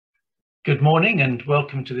Good morning and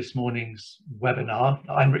welcome to this morning's webinar.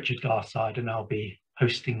 I'm Richard Garside and I'll be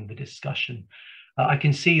hosting the discussion. I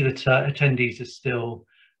can see that attendees are still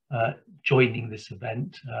joining this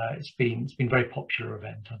event. It's been a very popular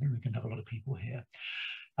event. I think we can have a lot of people here.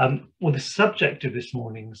 Well, the subject of this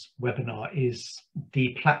morning's webinar is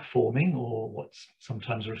deplatforming, or what's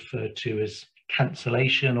sometimes referred to as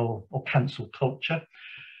cancellation or cancel culture.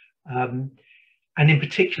 And in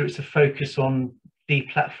particular, it's a focus on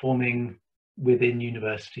deplatforming within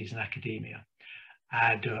universities and academia.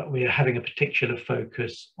 And we are having a particular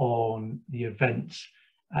focus on the events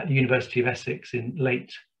at the University of Essex in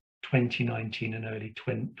late 2019 and early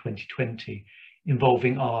 2020,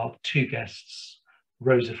 involving our two guests,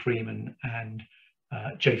 Rosa Freedman and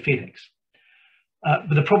Joe Phoenix.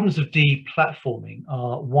 But the problems of deplatforming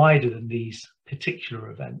are wider than these particular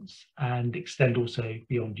events and extend also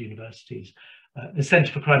beyond universities. The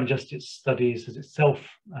Centre for Crime and Justice Studies has itself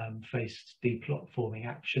faced deplatforming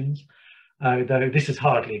actions, though this is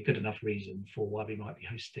hardly a good enough reason for why we might be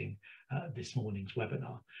hosting this morning's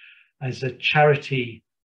webinar. As a charity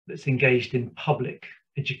that's engaged in public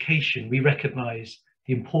education, we recognise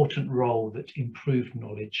the important role that improved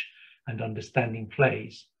knowledge and understanding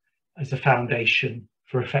plays as a foundation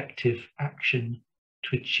for effective action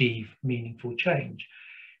to achieve meaningful change.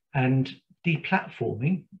 And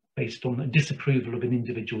deplatforming, based on a disapproval of an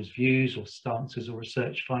individual's views or stances or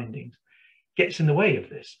research findings, gets in the way of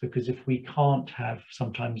this, because if we can't have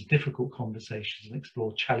sometimes difficult conversations and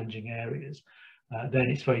explore challenging areas, then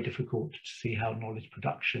it's very difficult to see how knowledge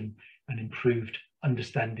production and improved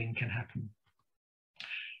understanding can happen.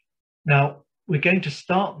 Now, we're going to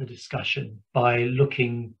start the discussion by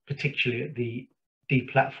looking particularly at the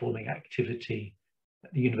deplatforming activity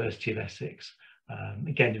at the University of Essex,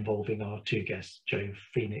 again involving our two guests, Joe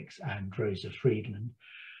Phoenix and Rosa Freedman,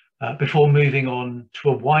 before moving on to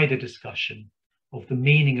a wider discussion of the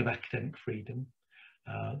meaning of academic freedom,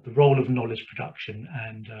 the role of knowledge production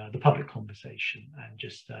and the public conversation, and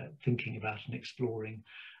just thinking about and exploring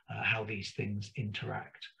how these things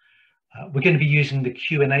interact. We're going to be using the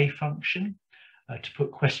Q&A function to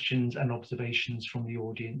put questions and observations from the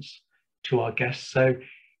audience to our guests. So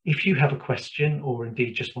if you have a question, or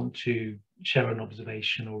indeed just want to share an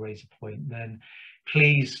observation or raise a point, then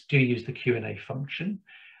please do use the Q&A function.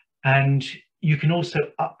 And you can also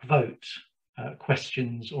upvote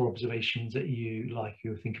questions or observations that you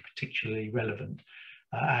think are particularly relevant.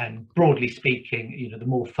 And broadly speaking, the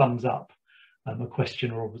more thumbs up a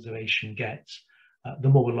question or observation gets, the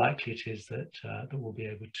more likely it is that we'll be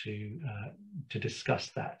able to discuss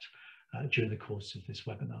that during the course of this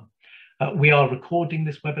webinar. We are recording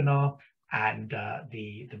this webinar, and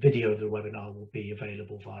the video of the webinar will be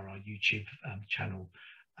available via our YouTube channel,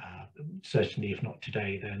 certainly if not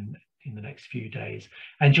today, then in the next few days,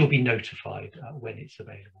 and you'll be notified when it's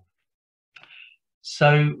available.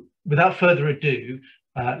 So without further ado,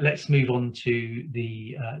 let's move on to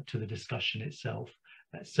the discussion itself.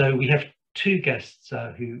 So we have two guests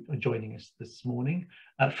who are joining us this morning.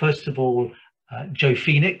 First of all, Joe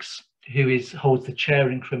Phoenix, who holds the chair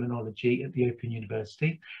in criminology at the Open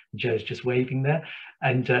University. Joe's just waving there.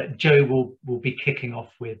 And Joe will be kicking off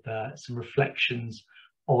with some reflections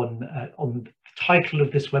on the title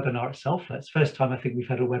of this webinar itself. That's the first time I think we've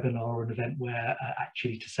had a webinar or an event where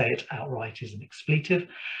actually to say it outright is an expletive.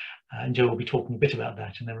 And Joe will be talking a bit about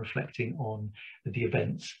that and then reflecting on the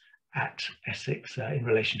events at Essex in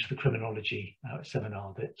relation to the criminology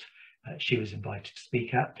seminar that she was invited to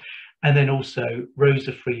speak at. And then also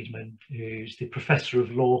Rosa Freedman, who's the Professor of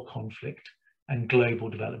Law, Conflict and Global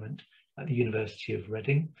Development at the University of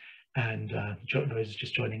Reading. And Rosa's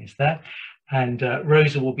just joining us there. And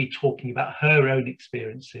Rosa will be talking about her own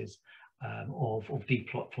experiences of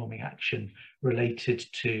deplatforming action related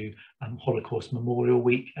to Holocaust Memorial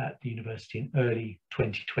Week at the university in early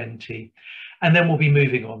 2020. And then we'll be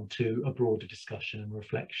moving on to a broader discussion and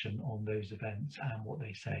reflection on those events and what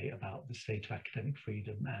they say about the state of academic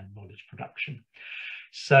freedom and knowledge production.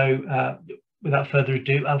 So without further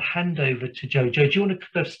ado, I'll hand over to Joe. Joe, do you want to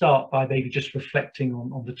kind of start by maybe just reflecting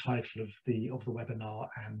on the title of the webinar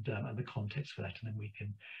and the context for that, and then we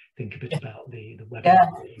can think a bit about the webinar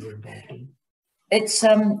that you were involved in. It's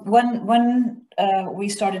when we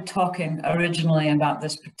started talking originally about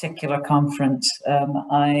this particular conference,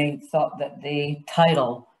 I thought that the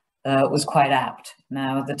title was quite apt.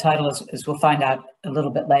 Now, the title, as we'll find out a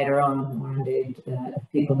little bit later on, or indeed if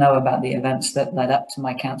people know about the events that led up to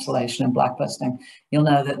my cancellation and blacklisting, you'll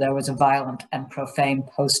know that there was a violent and profane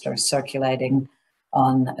poster circulating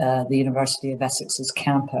on the University of Essex's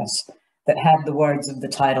campus that had the words of the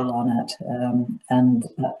title on it and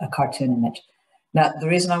a cartoon image. Now, the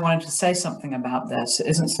reason I wanted to say something about this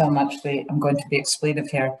isn't so much the, I'm going to be expletive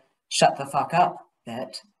here, shut the fuck up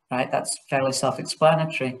bit, right? That's fairly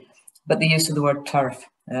self-explanatory, but the use of the word turf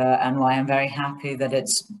and why I'm very happy that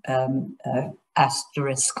it's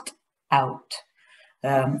asterisked out.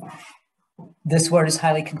 This word is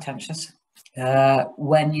highly contentious.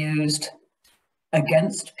 When used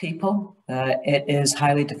against people, it is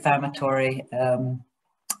highly defamatory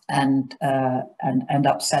and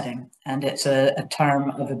upsetting, and it's a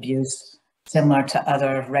term of abuse similar to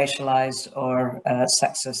other racialized or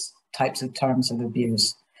sexist types of terms of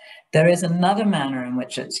abuse. There is another manner in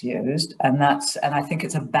which it's used, and I think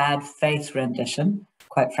it's a bad faith rendition,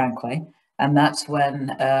 quite frankly, and that's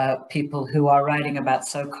when people who are writing about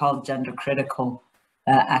so-called gender critical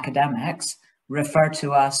academics refer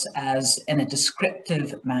to us as, in a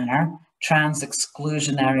descriptive manner, trans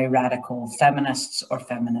exclusionary radical feminists or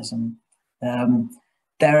feminism.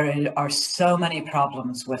 There are so many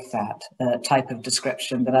problems with that type of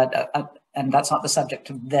description that and that's not the subject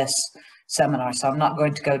of this seminar, so I'm not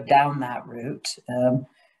going to go down that route.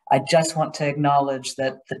 I just want to acknowledge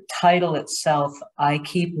that the title itself, I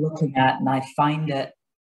keep looking at and I find it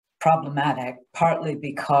problematic, partly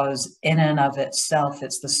because in and of itself,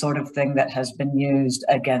 it's the sort of thing that has been used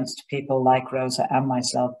against people like Rosa and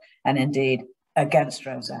myself, and indeed against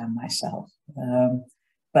Rosa and myself.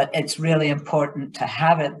 But it's really important to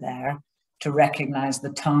have it there to recognize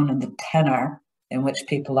the tone and the tenor in which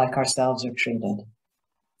people like ourselves are treated.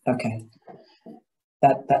 Okay,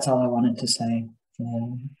 that's all I wanted to say.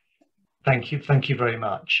 Thank you very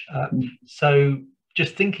much. So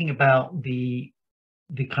just thinking about the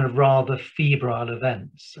kind of rather febrile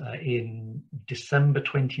events in December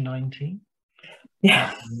 2019,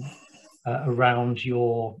 around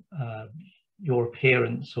your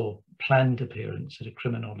appearance or planned appearance at a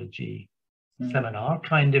criminology seminar,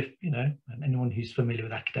 kind of, you know, anyone who's familiar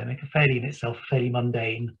with academic, a fairly in itself fairly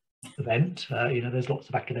mundane event. You know, there's lots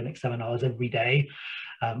of academic seminars every day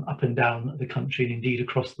up and down the country and indeed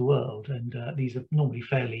across the world, and these are normally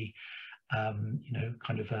fairly you know,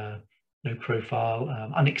 kind of low profile,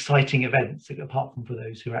 unexciting events, apart from for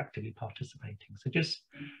those who are actively participating. So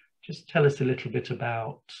just tell us a little bit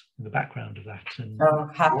about the background of that. And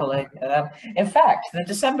happily. In fact, the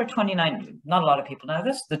December 2019, not a lot of people know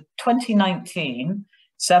this, the 2019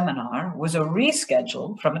 seminar was a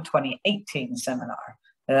reschedule from a 2018 seminar.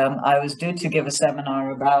 I was due to give a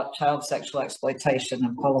seminar about child sexual exploitation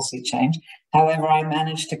and policy change. However, I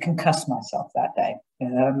managed to concuss myself that day.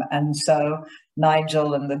 And so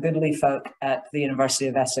Nigel and the goodly folk at the University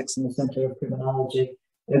of Essex and the Centre of Criminology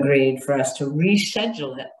agreed for us to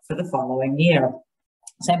reschedule it for the following year.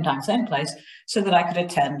 Same time, same place, so that I could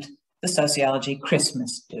attend the sociology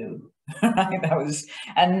Christmas do. That was,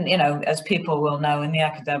 and you know, as people will know, in the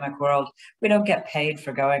academic world, we don't get paid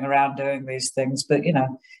for going around doing these things, but you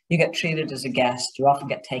know, you get treated as a guest, you often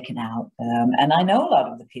get taken out. And I know a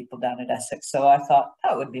lot of the people down at Essex, so I thought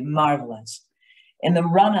that would be marvelous. In the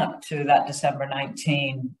run-up to that December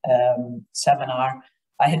 19 seminar,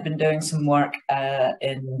 I had been doing some work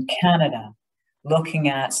in Canada, looking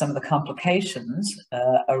at some of the complications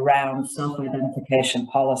around self-identification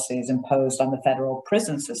policies imposed on the federal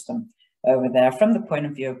prison system over there from the point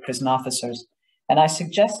of view of prison officers. And I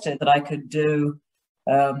suggested that I could do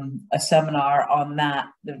a seminar on that.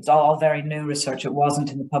 It's all very new research. It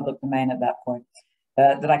wasn't in the public domain at that point.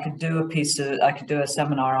 That I could do a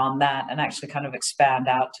seminar on that and actually kind of expand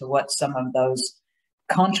out to what some of those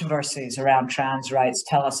controversies around trans rights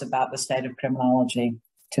tell us about the state of criminology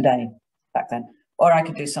today, back then. Or I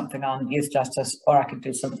could do something on youth justice, or I could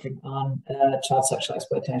do something on child sexual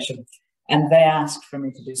exploitation. And they asked for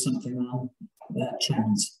me to do something on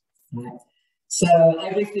trans. Right? So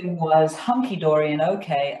everything was hunky-dory and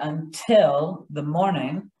okay until the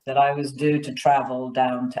morning that I was due to travel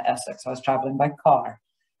down to Essex. I was traveling by car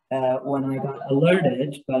when I got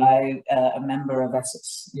alerted by a member of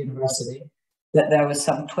Essex University that there was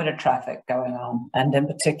some Twitter traffic going on, and in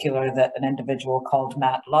particular that an individual called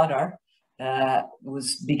Matt Ludder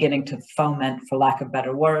was beginning to foment, for lack of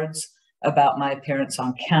better words, about my appearance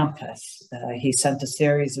on campus. He sent a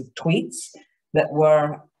series of tweets that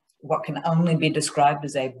were what can only be described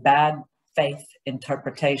as a bad faith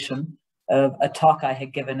interpretation of a talk I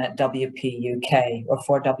had given at WP UK, or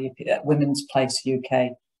for WP, Women's Place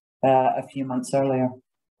UK, a few months earlier.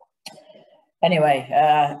 Anyway,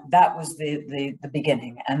 that was the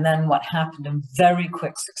beginning. And then what happened in very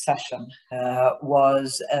quick succession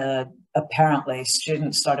was apparently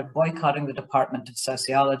students started boycotting the Department of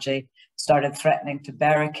Sociology, started threatening to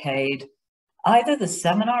barricade either the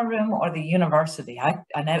seminar room or the university.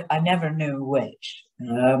 I never knew which.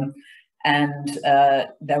 And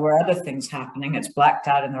there were other things happening. It's blacked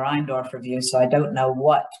out in the Rheindorf review, so I don't know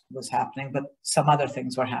what was happening, but some other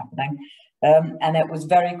things were happening. And it was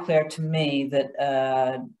very clear to me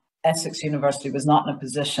that Essex University was not in a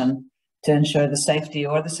position to ensure the safety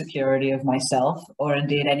or the security of myself, or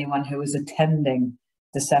indeed anyone who was attending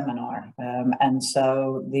the seminar. And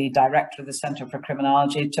so the director of the Centre for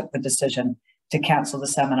Criminology took the decision to cancel the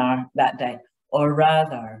seminar that day, or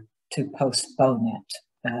rather to postpone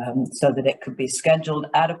it, so that it could be scheduled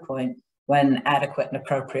at a point when adequate and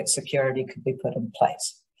appropriate security could be put in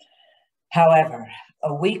place. However,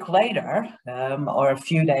 a week later, or a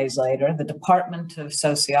few days later, the Department of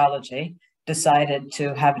Sociology decided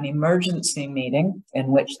to have an emergency meeting in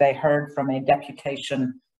which they heard from a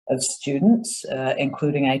deputation of students,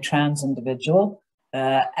 including a trans individual,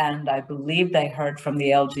 and I believe they heard from the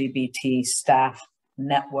LGBT staff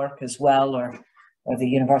network as well, or the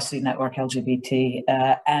University Network LGBT,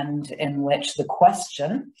 and in which the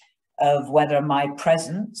question of whether my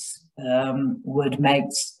presence would make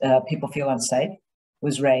people feel unsafe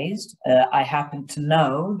was raised. I happened to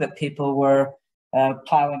know that people were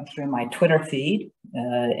plowing through my Twitter feed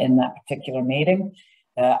in that particular meeting.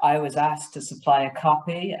 I was asked to supply a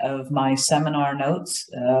copy of my seminar notes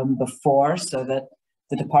before, so that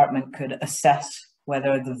the department could assess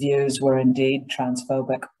whether the views were indeed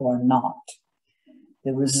transphobic or not.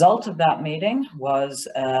 The result of that meeting was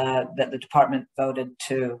that the department voted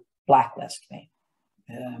to blacklist me,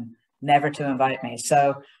 never to invite me.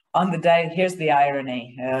 So on the day, here's the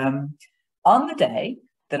irony, on the day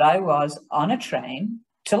that I was on a train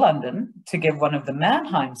to London to give one of the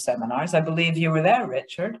Mannheim seminars, I believe you were there,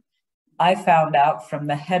 Richard, I found out from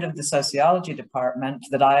the head of the sociology department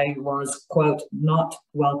that I was, quote, not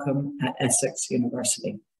welcome at Essex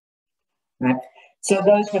University, right? So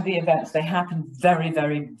those were the events. They happened very,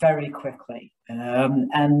 very, very quickly.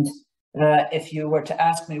 If you were to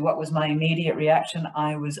ask me what was my immediate reaction,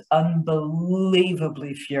 I was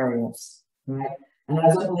unbelievably furious, right? And I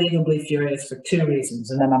was unbelievably furious for two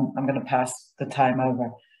reasons, and then I'm going to pass the time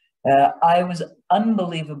over. I was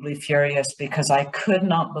unbelievably furious because I could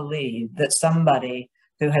not believe that somebody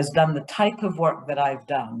who has done the type of work that I've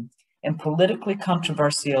done in politically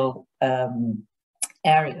controversial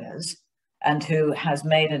areas, and who has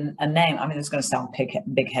made a name, I mean, it's going to sound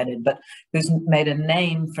big-headed, but who's made a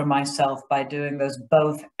name for myself by doing those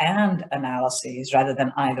both and analyses rather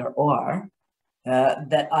than either or,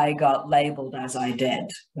 that I got labeled as I did,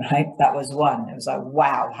 right? That was one. It was like,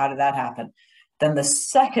 wow, how did that happen? Then the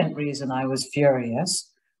second reason I was furious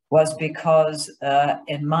was because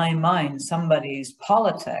in my mind, somebody's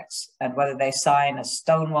politics and whether they sign a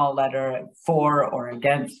Stonewall letter for or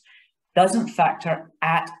against doesn't factor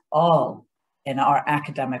at all in our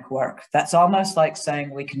academic work. That's almost like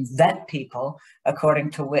saying we can vet people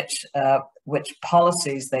according to which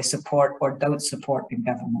policies they support or don't support in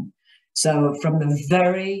government. So from the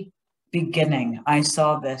very beginning, I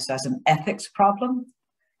saw this as an ethics problem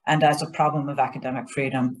and as a problem of academic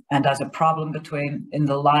freedom and as a problem in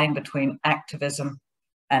the line between activism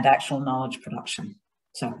and actual knowledge production.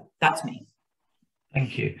 So that's me.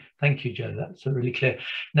 Thank you. Thank you, Jo. That's really clear.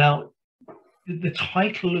 Now, the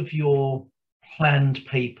title of your planned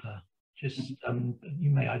paper, just you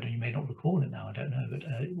may not recall it now, I don't know, but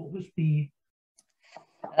what was the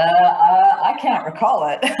I can't recall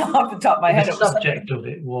it off the top of my head. The subject of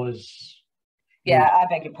it was, yeah, I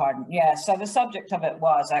beg your pardon. Yeah, so the subject of it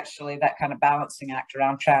was actually that kind of balancing act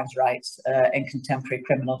around trans rights in contemporary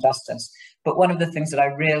criminal justice. But one of the things that I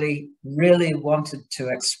really, really wanted to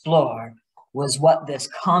explore was what this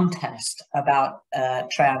contest about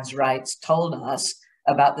trans rights told us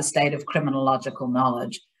about the state of criminological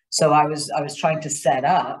knowledge. So I was trying to set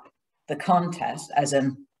up the contest as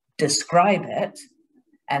in describe it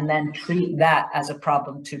and then treat that as a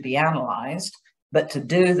problem to be analyzed, but to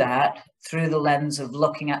do that through the lens of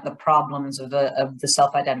looking at the problems of the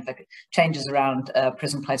self-identification, changes around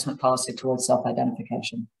prison placement policy towards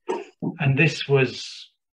self-identification. And this was,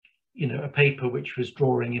 a paper which was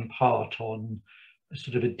drawing in part on a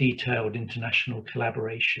sort of a detailed international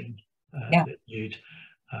collaboration that you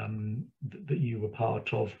were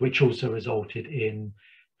part of, which also resulted in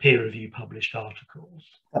peer-review published articles.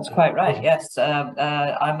 That's quite right, yes.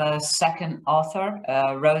 I'm a second author.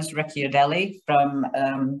 Rosa from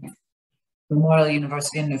Memorial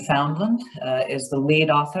University in Newfoundland is the lead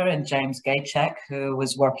author, and James Gaychek, who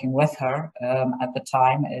was working with her at the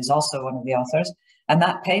time, is also one of the authors. And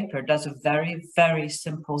that paper does a very, very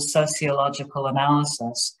simple sociological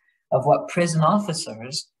analysis of what prison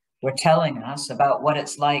officers were telling us about what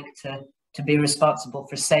it's like to be responsible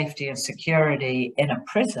for safety and security in a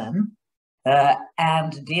prison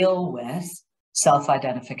and deal with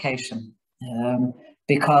self-identification.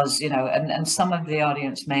 Because, you know, and some of the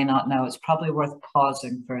audience may not know, it's probably worth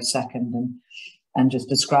pausing for a second and just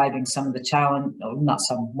describing some of the challenge, not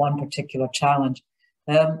some, one particular challenge.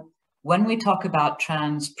 When we talk about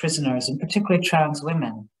trans prisoners, and particularly trans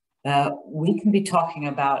women, we can be talking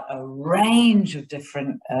about a range of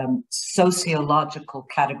different sociological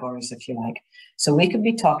categories, if you like. So we could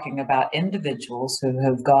be talking about individuals who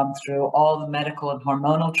have gone through all the medical and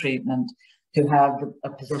hormonal treatment, who have a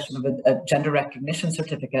possession of a gender recognition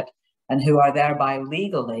certificate, and who are thereby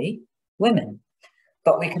legally women.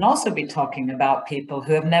 But we can also be talking about people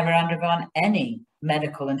who have never undergone any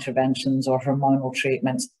medical interventions or hormonal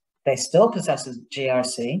treatments. They still possess a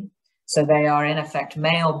GRC, so they are in effect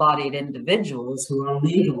male-bodied individuals who are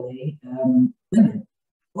legally women.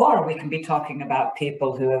 Or we can be talking about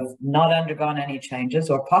people who have not undergone any changes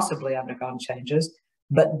or possibly undergone changes,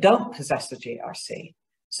 but don't possess a GRC.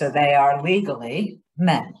 So they are legally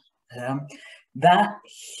men. That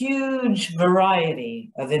huge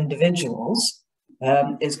variety of individuals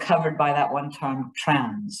is covered by that one term,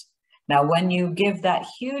 trans. Now, when you give that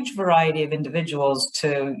huge variety of individuals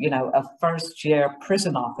to, you know, a first-year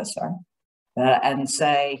prison officer and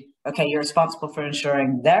say, okay, you're responsible for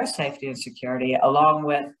ensuring their safety and security along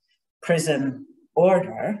with prison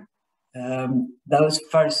order, those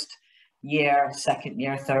first year, second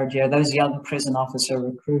year, third year, those young prison officer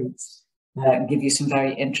recruits give you some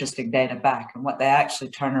very interesting data back. And what they actually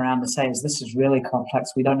turn around and say is, this is really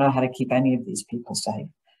complex. We don't know how to keep any of these people safe.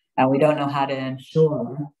 And we don't know how to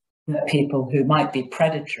ensure that people who might be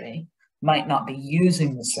predatory might not be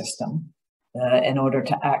using the system in order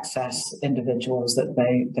to access individuals that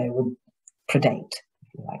they would predate,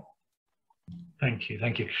 if you like. Thank you,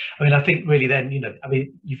 thank you. I mean, I think really then, you know, I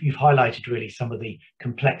mean, you've highlighted really some of the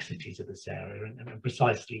complexities of this area and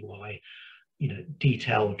precisely why, you know,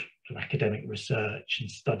 detailed academic research and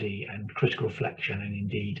study and critical reflection and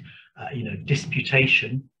indeed, you know,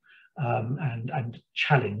 disputation and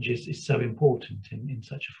challenge is so important in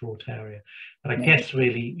such a fraught area. But I guess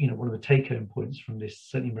really, you know, one of the take-home points from this,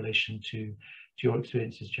 certainly in relation to your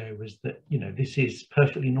experiences, Joe, was that, you know, this is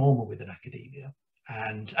perfectly normal within academia.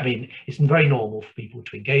 And I mean, it's very normal for people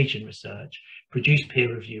to engage in research, produce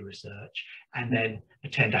peer review research, and then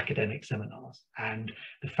attend academic seminars. And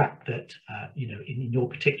the fact that, you know, in your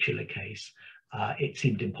particular case, it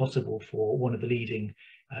seemed impossible for one of the leading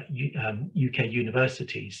UK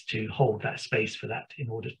universities to hold that space for that in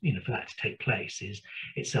order, you know, for that to take place is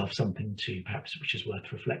itself something to perhaps which is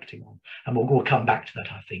worth reflecting on. And we'll come back to that,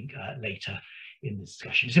 I think, later in the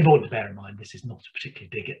discussion. It's important to bear in mind this is not a particularly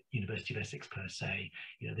dig at University of Essex per se.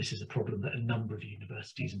 You know, this is a problem that a number of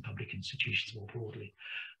universities and public institutions more broadly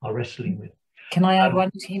are wrestling with. Can I add one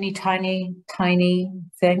teeny tiny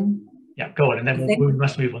thing? Yeah, go on, and then we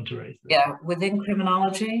must move on to Rosa. Yeah, within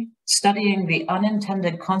criminology, studying the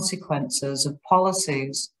unintended consequences of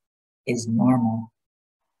policies is normal.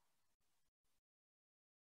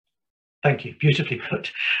 Thank you, beautifully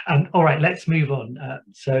put. All right, let's move on.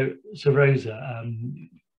 So Rosa,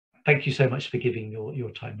 thank you so much for giving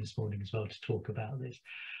your time this morning as well to talk about this.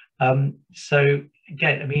 So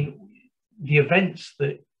again, I mean, the events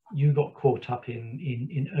that you got caught up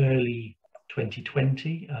in early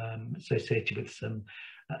 2020, associated with some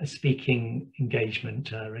speaking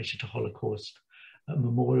engagement related to Holocaust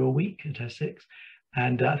Memorial Week at Essex.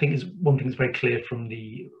 And I think one thing that's very clear from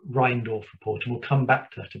the Reindorf report, and we'll come back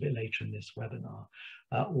to that a bit later in this webinar,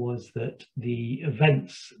 was that the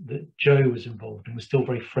events that Joe was involved in were still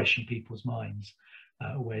very fresh in people's minds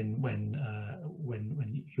when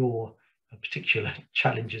your particular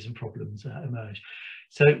challenges and problems emerged.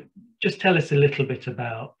 So just tell us a little bit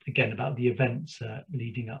about the events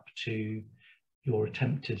leading up to your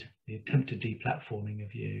attempted deplatforming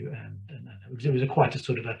of you, and it was quite a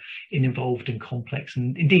sort of an involved and complex,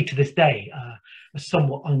 and indeed to this day a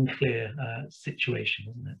somewhat unclear situation,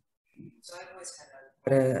 wasn't it? So I've always had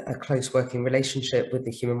a close working relationship with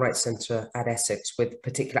the Human Rights Centre at Essex, with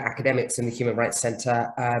particular academics in the Human Rights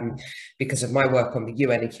Centre, because of my work on the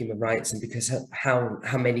UN and human rights, and because of how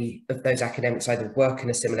many of those academics either work in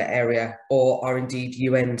a similar area or are indeed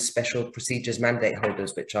UN special procedures mandate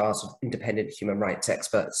holders, which are sort of independent human rights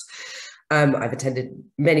experts. I've attended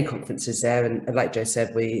many conferences there, and like Joe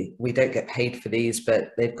said, we don't get paid for these,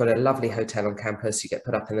 but they've got a lovely hotel on campus. You get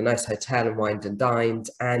put up in a nice hotel and wined and dined,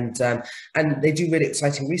 and they do really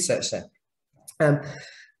exciting research there.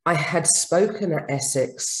 I had spoken at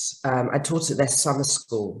Essex. I taught at their summer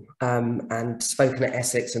school and spoken at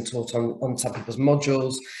Essex and taught on some people's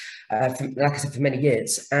modules. like I said, for many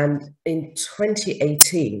years. And in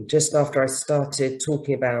 2018, just after I started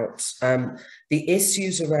talking about the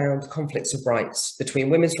issues around conflicts of rights between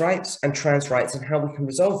women's rights and trans rights and how we can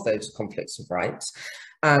resolve those conflicts of rights,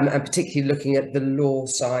 and particularly looking at the law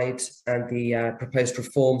side and the proposed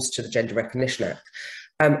reforms to the Gender Recognition Act,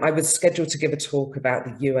 I was scheduled to give a talk about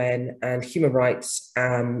the UN and human rights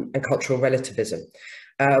and cultural relativism.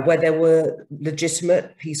 Where there were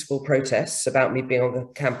legitimate, peaceful protests about me being on the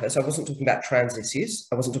campus. I wasn't talking about trans issues.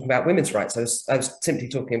 I wasn't talking about women's rights. I was simply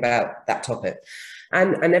talking about that topic.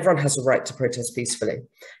 And everyone has a right to protest peacefully.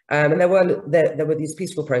 And there were these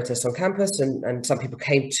peaceful protests on campus, and some people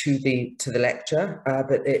came to the lecture,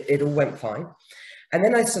 but it all went fine. And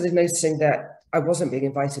then I started noticing that I wasn't being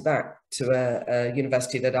invited back to a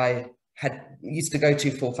university that I used to go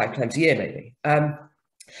to 4 or 5 times a year, maybe.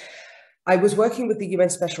 I was working with the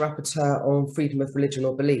UN Special Rapporteur on freedom of religion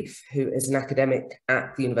or belief, who is an academic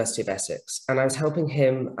at the University of Essex. And I was helping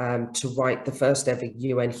him to write the first ever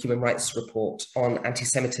UN human rights report on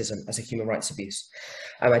anti-Semitism as a human rights abuse.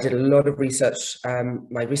 I did a lot of research.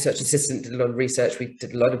 My research assistant did a lot of research. We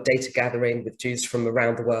did a lot of data gathering with Jews from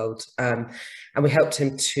around the world. And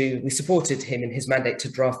we supported him in his mandate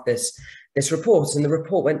to draft this report, and the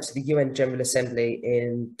report went to the UN General Assembly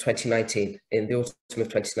in 2019, in the autumn of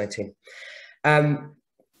 2019.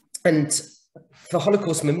 And for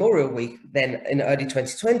Holocaust Memorial Week, then in early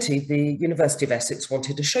 2020, the University of Essex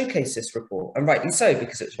wanted to showcase this report, and rightly so,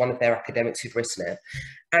 because it was one of their academics who'd written it.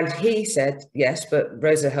 And he said, yes, but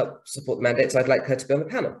Rosa helped support the mandate, so I'd like her to be on the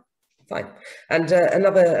panel. Fine. And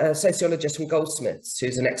another sociologist from Goldsmiths,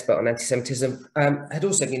 who's an expert on anti-Semitism, had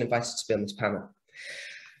also been invited to be on this panel.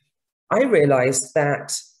 I realized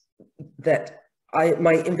that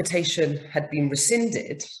my invitation had been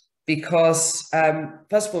rescinded because,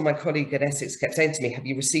 first of all, my colleague at Essex kept saying to me, have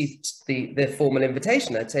you received the formal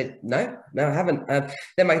invitation? I'd say, no, I haven't.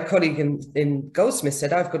 Then my colleague in Goldsmith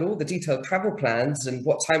said, I've got all the detailed travel plans and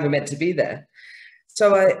what time we're meant to be there.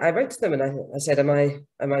 So I wrote to them and I said, am I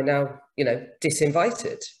now,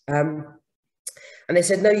 disinvited? And they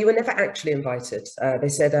said, no, you were never actually invited. They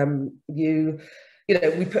said,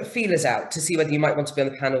 we put feelers out to see whether you might want to be on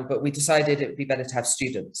the panel, but we decided it would be better to have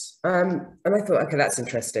students. And I thought, okay, that's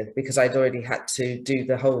interesting, because I'd already had to do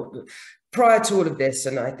the whole, prior to all of this,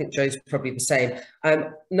 and I think Joe's probably the same,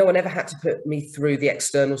 no one ever had to put me through the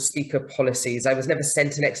external speaker policies. I was never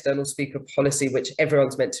sent an external speaker policy, which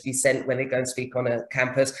everyone's meant to be sent when they go and speak on a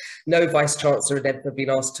campus. No vice chancellor had ever been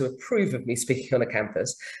asked to approve of me speaking on a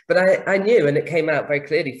campus. But I knew, and it came out very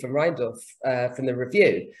clearly from Reindorf, from the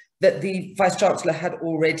review, that the Vice Chancellor had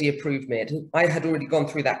already approved me. I had already gone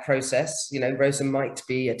through that process. Rosa might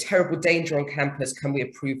be a terrible danger on campus. Can we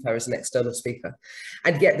approve her as an external speaker?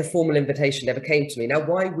 And yet the formal invitation never came to me. Now,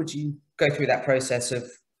 why would you go through that process of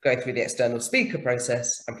going through the external speaker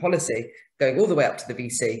process and policy, going all the way up to the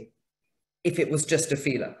VC, if it was just a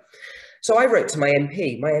feeler? So I wrote to my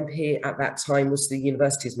MP. My MP at that time was the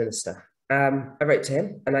universities minister. I wrote to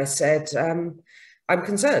him and I said, I'm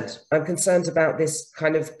concerned. I'm concerned about this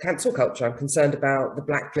kind of cancel culture. I'm concerned about the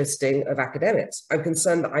blacklisting of academics. I'm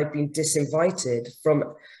concerned that I've been disinvited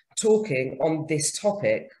from talking on this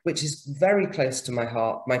topic, which is very close to my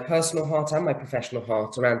heart, my personal heart and my professional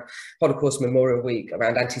heart, around Holocaust Memorial Week,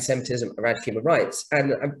 around anti-Semitism, around human rights.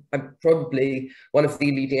 And I'm probably one of the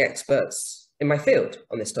leading experts in my field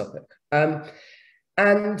on this topic. And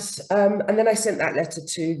then I sent that letter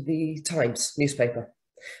to the Times newspaper,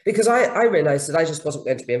 because I realized that I just wasn't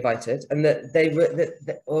going to be invited, and that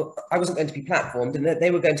I wasn't going to be platformed, and that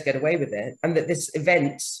they were going to get away with it, and that this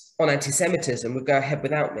event on anti-Semitism would go ahead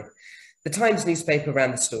without me. The Times newspaper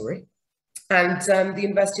ran the story, and the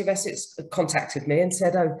University of Essex contacted me and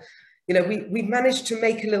said, oh, we've managed to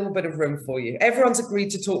make a little bit of room for you. Everyone's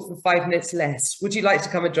agreed to talk for 5 minutes less. Would you like to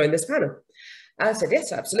come and join this panel? I said,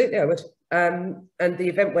 yes, absolutely, I would. And the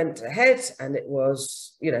event went ahead, and it was,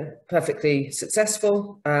 perfectly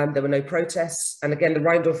successful. There were no protests. And again, the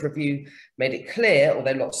Reindorf review made it clear,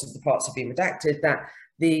 although lots of the parts have been redacted, that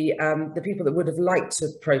the people that would have liked to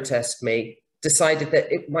protest me decided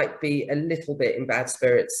that it might be a little bit in bad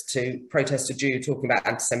spirits to protest a Jew talking about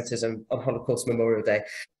anti-Semitism on Holocaust Memorial Day.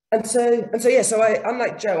 So I,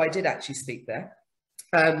 unlike Joe, I did actually speak there,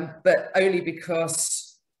 but only because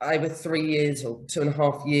I was 3 years or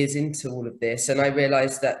 2.5 years into all of this, and I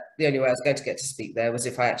realised that the only way I was going to get to speak there was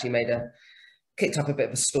if I actually kicked up a bit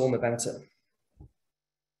of a storm about it.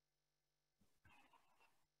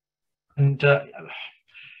 And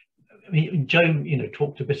Joe,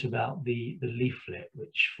 talked a bit about the leaflet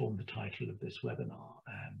which formed the title of this webinar,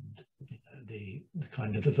 and the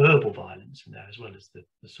kind of the verbal violence in there, as well as the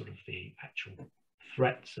sort of the actual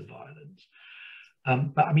threats of violence.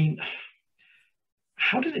 But I mean,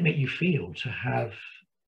 how did it make you feel to have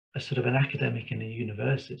a sort of an academic in a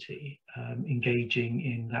university engaging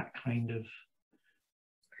in that kind of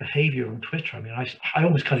behavior on Twitter? I mean, I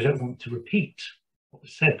almost kind of don't want to repeat what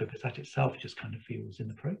was said, because that itself just kind of feels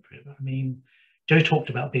inappropriate. But I mean, Joe talked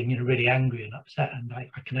about being, you know, really angry and upset, and I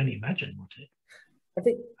can only imagine what it.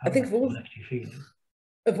 I think of all, left you feeling.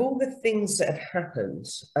 Of all the things that have happened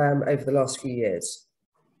over the last few years,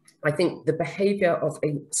 I think the behaviour of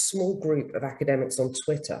a small group of academics on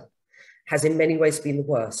Twitter has in many ways been the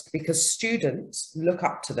worst, because students look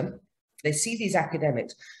up to them. They see these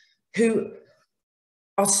academics who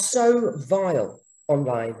are so vile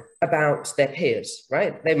online about their peers,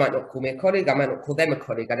 right? They might not call me a colleague, I might not call them a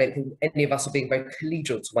colleague. I don't think any of us are being very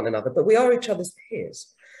collegial to one another, but we are each other's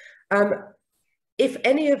peers. If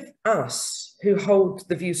any of us who hold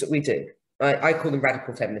the views that we do, I call them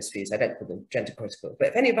radical feminist views, I don't call them gender critical, but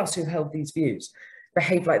if any of us who held these views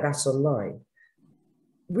behave like that online,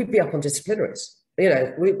 we'd be up on disciplinaries. You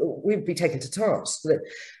know, we'd be taken to task.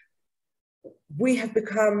 We have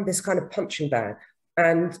become this kind of punching bag.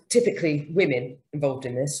 And typically women involved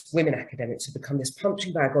in this, women academics, have become this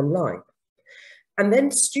punching bag online. And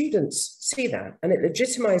then students see that, and it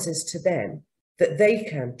legitimizes to them that they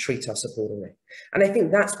can treat us accordingly. And I think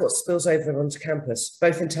that's what spills over onto campus,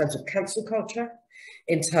 both in terms of cancel culture,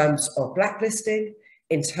 in terms of blacklisting,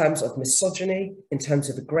 in terms of misogyny, in terms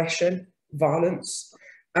of aggression, violence.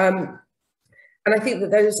 And I think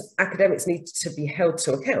that those academics need to be held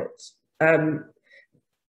to account.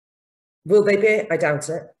 Will they be? I doubt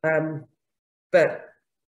it. But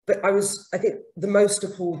I think the most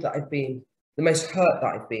appalled that I've been, the most hurt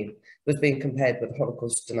that I've been, was being compared with the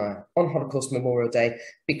Holocaust denier on Holocaust Memorial Day,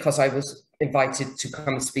 because I was invited to come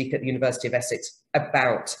and speak at the University of Essex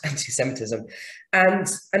about anti-Semitism. And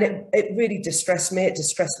it really distressed me. It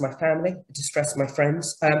distressed my family. It distressed my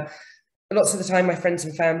friends. Lots of the time, my friends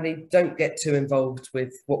and family don't get too involved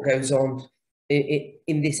with what goes on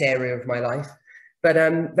in this area of my life. But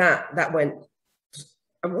that went,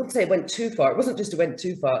 I wouldn't say it went too far. It wasn't just it went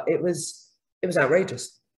too far. It was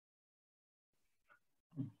outrageous.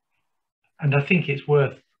 And I think it's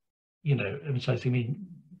worth, you know, emphasizing. I mean,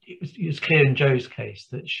 it was clear in Jo's case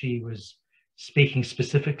that she was speaking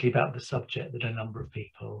specifically about the subject that a number of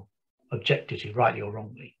people objected to, rightly or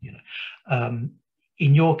wrongly. You know,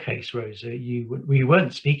 in your case, Rosa, we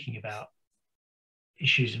weren't speaking about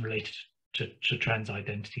issues related to trans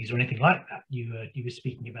identities or anything like that. You were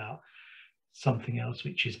speaking about something else,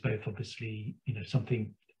 which is both obviously, you know,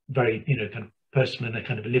 something very, you know, kind of personal and a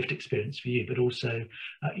kind of a lived experience for you, but also,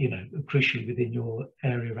 you know, crucially within your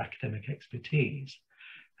area of academic expertise.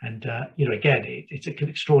 And, you know, again, it's an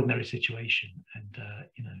extraordinary situation and,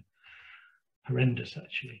 you know, horrendous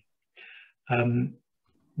actually.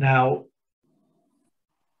 Now,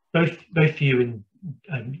 both you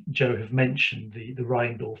and Jo have mentioned the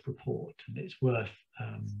Rheindorf report, and it's worth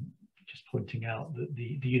just pointing out that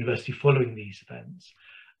the university, following these events,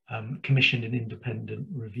 commissioned an independent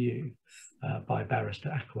review by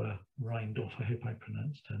barrister Aqua Rheindorf. I hope I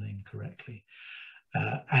pronounced her name correctly.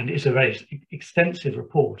 And it's a very extensive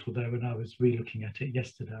report, although when I was re-looking at it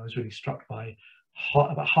yesterday, I was really struck by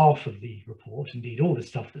about half of the report, indeed all the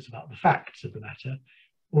stuff that's about the facts of the matter,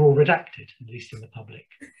 were all redacted, at least in the public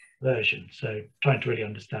version. So trying to really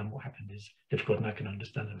understand what happened is difficult, and I can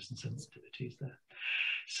understand there were some sensitivities there.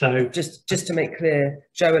 So just to make clear,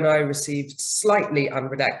 Jo and I received slightly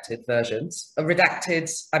unredacted versions. Redacted,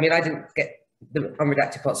 I mean, I didn't get the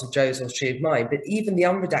unredacted parts of Jo's or she of mine, but even the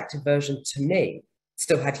unredacted version to me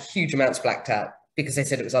still had huge amounts blacked out because they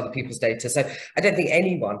said it was other people's data. So I don't think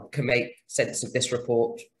anyone can make sense of this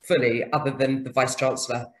report fully other than the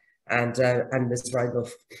Vice-Chancellor and Ms.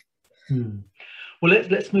 Rheindorf. Well,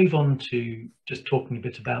 let's move on to just talking a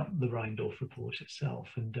bit about the Rheindorf report itself.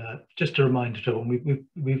 And just a reminder to everyone,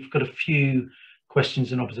 we've got a few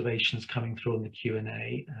questions and observations coming through on the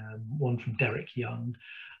Q&A. One from Derek Young,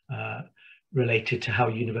 related to how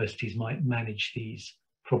universities might manage these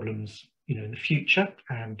problems, you know, in the future.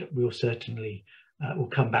 And we'll certainly we'll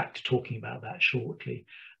come back to talking about that shortly.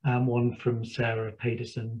 One from Sarah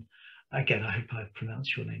Pedersen. Again, I hope I've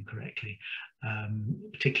pronounced your name correctly,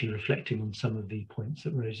 particularly reflecting on some of the points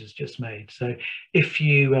that Rosa's just made. So if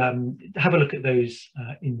you have a look at those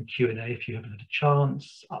in the Q&A, if you haven't had a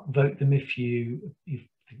chance, upvote them if you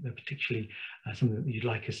think they're particularly something that you'd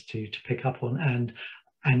like us to pick up on.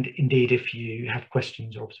 And indeed, if you have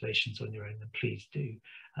questions or observations on your own, then please do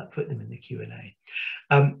put them in the Q&A.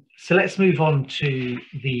 So let's move on to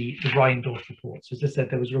the Rheindorf report. So as I said,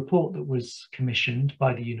 there was a report that was commissioned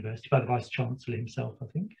by the university, by the Vice-Chancellor himself, I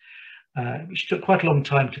think, which took quite a long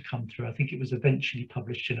time to come through. I think it was eventually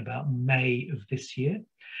published in about May of this year.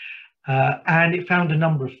 And it found a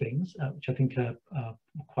number of things, which I think are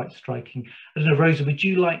quite striking. I don't know, Rosa, would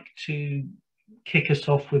you like to kick us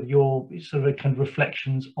off with your sort of kind of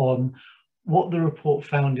reflections on what the report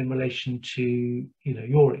found in relation to, you know,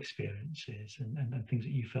 your experiences and things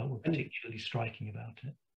that you felt were particularly striking about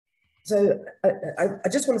it? So I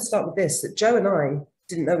just want to start with this, that Joe and I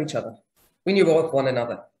didn't know each other. We knew of one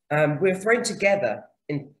another. We were thrown together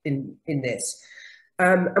in this.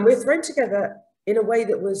 And we were thrown together in a way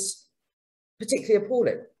that was particularly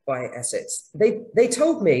appalling by Essex. They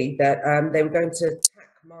told me that they were going to tack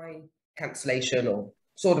my cancellation or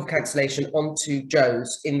sort of cancellation onto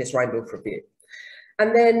Joe's in this Rheingold review.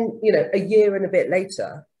 And then, you know, a year and a bit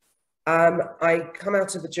later, I come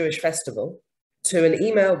out of a Jewish festival to an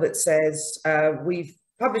email that says, we've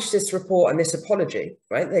published this report and this apology,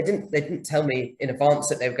 right? They didn't tell me in advance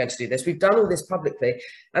that they were going to do this. We've done all this publicly.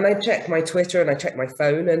 And I checked my Twitter and I checked my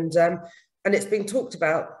phone, and it's being talked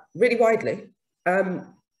about really widely. And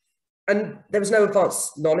there was no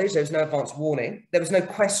advance knowledge, there was no advance warning. There was no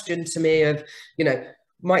question to me of, you know,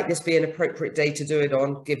 might this be an appropriate day to do it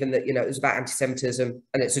on, given that, you know, it was about anti-Semitism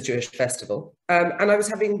and it's a Jewish festival. And I was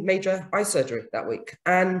having major eye surgery that week.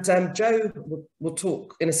 And Joe will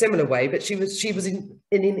talk in a similar way, but she was in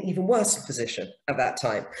an even worse position at that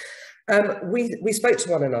time. We spoke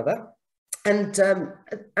to one another, and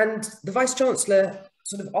the Vice-Chancellor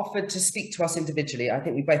sort of offered to speak to us individually. I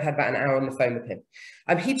think we both had about an hour on the phone with him.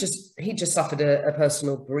 He just suffered a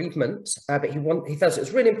personal bereavement, but he felt it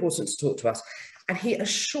was really important to talk to us. And he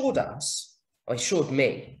assured us, or assured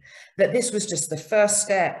me, that this was just the first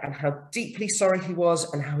step, and how deeply sorry he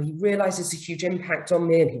was, and how he realizes a huge impact on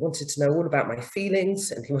me, and he wanted to know all about my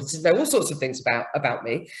feelings, and he wanted to know all sorts of things about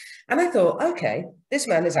me. And I thought, okay, this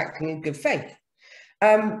man is acting in good faith.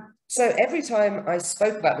 So every time I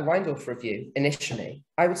spoke about the Rheingold review initially,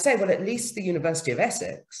 I would say, well, at least the University of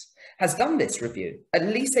Essex has done this review. At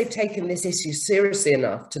least they've taken this issue seriously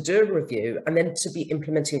enough to do a review and then to be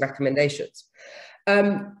implementing recommendations.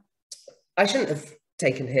 I shouldn't have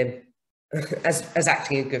taken him as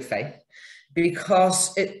acting in good faith,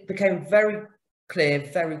 because it became very clear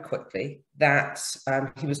very quickly that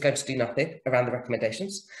he was going to do nothing around the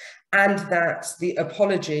recommendations, and that the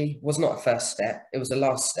apology was not a first step, it was a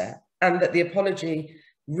last step, and that the apology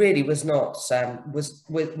really was not,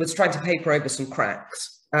 was trying to paper over some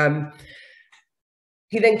cracks.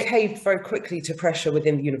 He then caved very quickly to pressure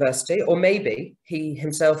within the university, or maybe he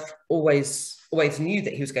himself always knew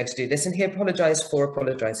that he was going to do this, and he apologised for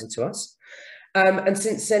apologising to us. And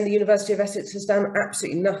since then, the University of Essex has done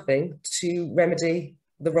absolutely nothing to remedy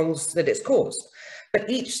the wrongs that it's caused. But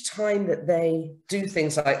each time that they do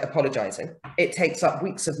things like apologising, it takes up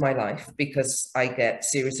weeks of my life, because I get a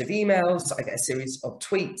series of emails, I get a series of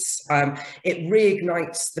tweets. It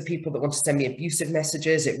reignites the people that want to send me abusive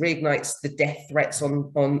messages. It reignites the death threats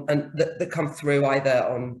that come through either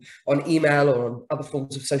on email or on other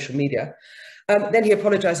forms of social media. Then he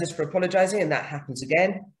apologises for apologising, and that happens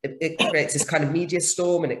again. It creates this kind of media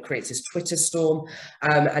storm, and it creates this Twitter storm,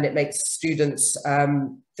 and it makes students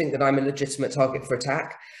think that I'm a legitimate target for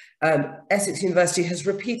attack. Essex University has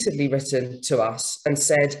repeatedly written to us and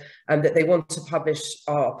said that they want to publish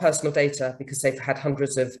our personal data, because they've had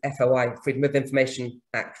hundreds of FOI, Freedom of Information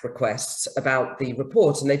Act requests about the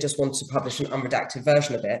report, and they just want to publish an unredacted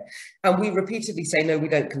version of it. And we repeatedly say, no, we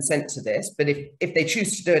don't consent to this, but if they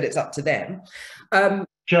choose to do it, it's up to them.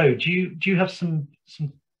 Joe, do you have some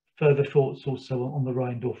further thoughts also on the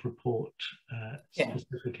Rheingold report,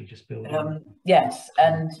 specifically, just building? Yes,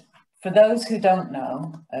 and for those who don't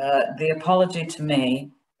know, the apology to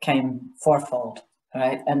me came fourfold,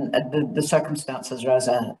 right? And the circumstances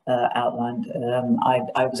Rosa outlined,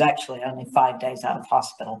 I was actually only 5 days out of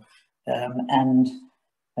hospital, and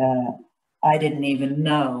I didn't even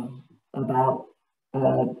know about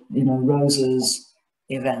Rosa's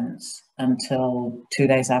events until 2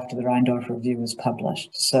 days after the Rheingold review was published.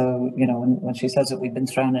 So, you know, when she says that we've been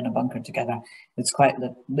thrown in a bunker together, it's quite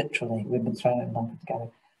literally, we've been thrown in a bunker together.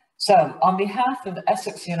 So, on behalf of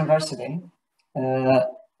Essex University,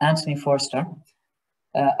 Anthony Forster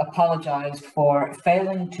apologised for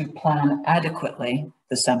failing to plan adequately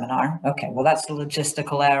the seminar. Okay, well, that's a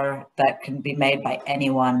logistical error that can be made by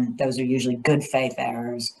anyone. Those are usually good faith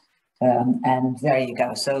errors. And there you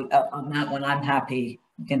go. So on that one, I'm happy,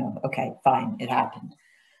 okay, fine, it happened.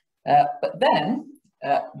 But then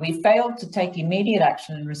we failed to take immediate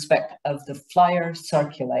action in respect of the flyer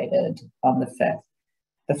circulated on the 5th.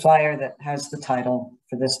 The flyer that has the title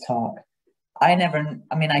for this talk. I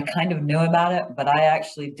kind of knew about it, but I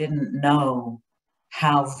actually didn't know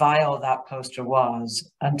how vile that poster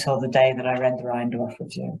was until the day that I read the Rheindorf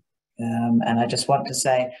review. And I just want to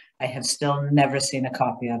say, I have still never seen a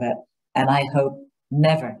copy of it, and I hope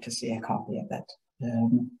never to see a copy of it.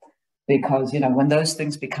 Because, you know, when those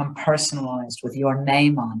things become personalized with your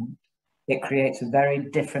name on it, it creates a very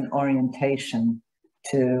different orientation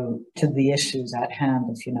to the issues at hand,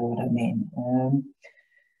 if you know what I mean.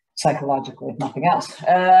 Psychologically, if nothing else.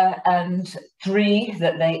 And 3,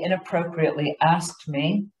 that they inappropriately asked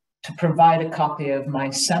me to provide a copy of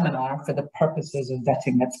my seminar for the purposes of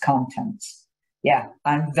vetting its contents. Yeah,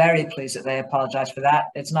 I'm very pleased that they apologize for that.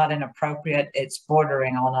 It's not inappropriate, it's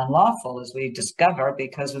bordering on unlawful, as we discover,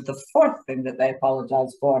 because of the 4th thing that they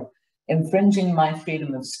apologize for: infringing my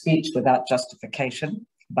freedom of speech without justification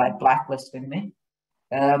by blacklisting me,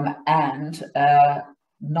 and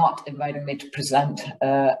not inviting me to present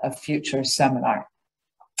a future seminar.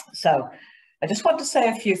 So I just want to say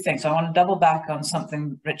a few things. I want to double back on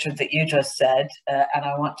something, Richard, that you just said, and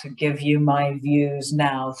I want to give you my views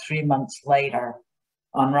now, 3 months later,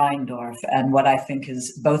 on Rheindorf, and what I think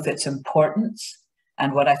is both its importance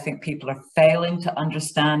and what I think people are failing to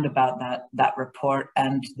understand about that report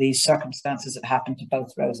and the circumstances that happened to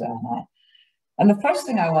both Rosa and I. And the first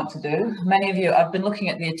thing I want to do, many of you, I've been looking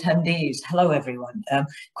at the attendees. Hello, everyone.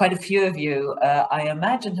 Quite a few of you, I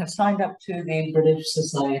imagine, have signed up to the British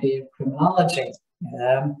Society of Criminology.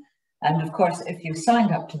 And of course, if you've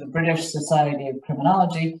signed up to the British Society of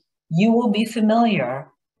Criminology, you will be familiar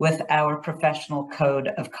with our professional code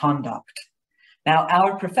of conduct. Now,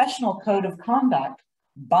 our professional code of conduct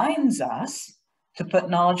binds us to put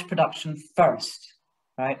knowledge production first,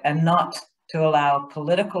 right? And not to allow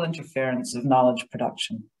political interference of knowledge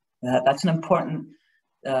production. That's an important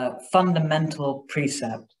fundamental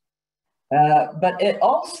precept. But it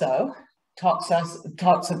also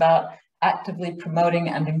talks about actively promoting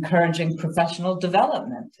and encouraging professional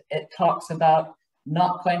development. It talks about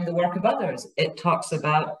not claiming the work of others. It talks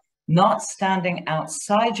about not standing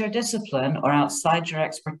outside your discipline or outside your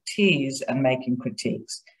expertise and making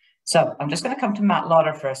critiques. So I'm just going to come to Matt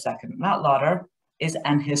Lauder for a second. Matt Lauder is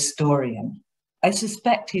an historian. I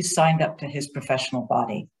suspect he's signed up to his professional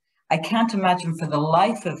body. I can't imagine for the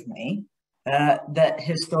life of me that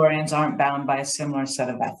historians aren't bound by a similar set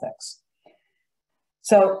of ethics.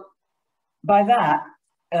 So by that,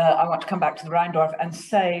 I want to come back to the Rheindorf and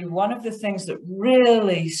say one of the things that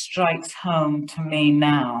really strikes home to me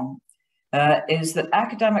now is that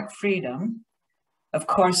academic freedom, of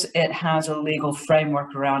course, it has a legal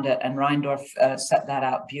framework around it, and Rheindorf set that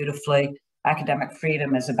out beautifully. Academic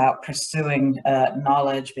freedom is about pursuing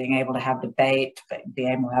knowledge, being able to have debate,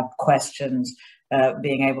 being able to have questions,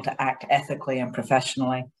 being able to act ethically and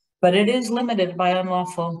professionally. But it is limited by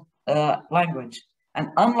unlawful language. And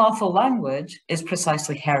unlawful language is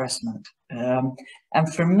precisely harassment.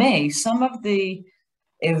 And for me, some of the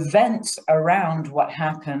events around what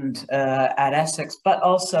happened at Essex, but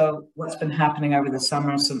also what's been happening over the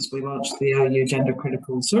summer since we launched the OU Gender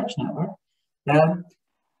Critical Research Network,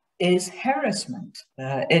 is harassment.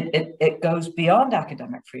 It goes beyond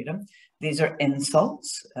academic freedom. These are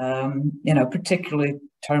insults, particularly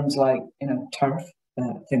terms like, turf,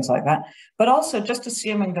 things like that, but also just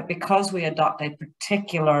assuming that because we adopt a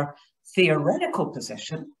particular theoretical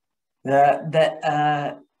position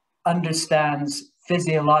that understands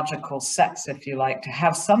physiological sex, if you like, to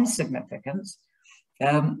have some significance,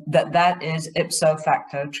 that is ipso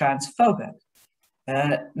facto transphobic.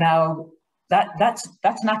 Now, that's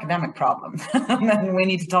an academic problem, and we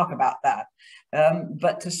need to talk about that.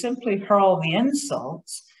 But to simply hurl the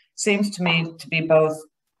insults seems to me to be both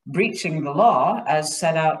breaching the law as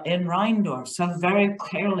set out in Rheindorf so very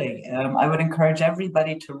clearly. I would encourage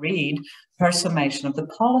everybody to read her summation of the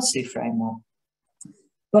policy framework.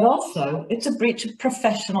 But also, it's a breach of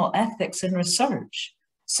professional ethics in research,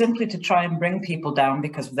 simply to try and bring people down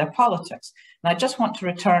because of their politics. And I just want to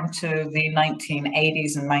return to the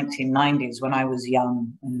 1980s and 1990s when I was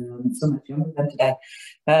young, so much younger than today.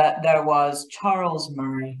 There was Charles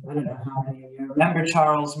Murray. I don't know how many of you remember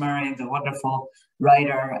Charles Murray, the wonderful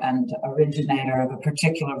writer and originator of a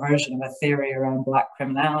particular version of a theory around Black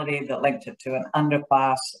criminality that linked it to an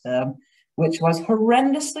underclass, which was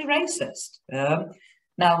horrendously racist.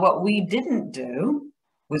 Now, what we didn't do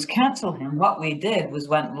was cancel him. What we did was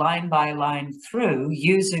went line by line through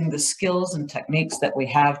using the skills and techniques that we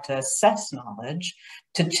have to assess knowledge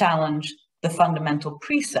to challenge the fundamental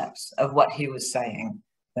precepts of what he was saying,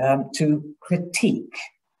 to critique.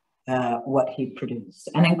 what he produced.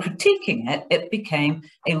 And in critiquing it, it became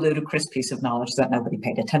a ludicrous piece of knowledge that nobody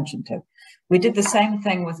paid attention to. We did the same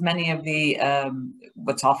thing with many of the,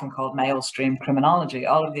 what's often called mainstream criminology,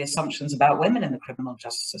 all of the assumptions about women in the criminal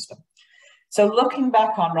justice system. So looking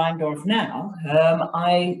back on Reindorf now,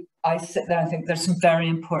 I sit there and think there's some very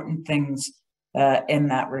important things in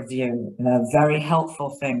that review, very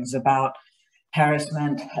helpful things about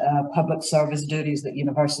harassment, public service duties that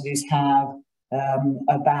universities have,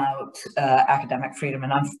 about academic freedom,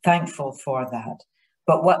 and I'm thankful for that.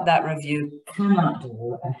 But what that review cannot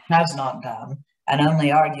do and has not done, and only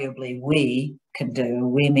arguably we can do,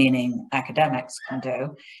 we meaning academics can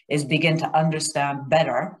do, is begin to understand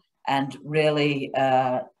better and really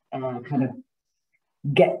kind of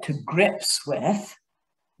get to grips with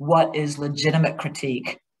what is legitimate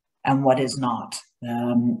critique and what is not.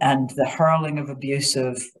 And the hurling of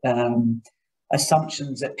abusive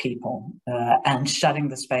assumptions at people and shutting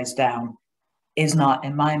the space down is not,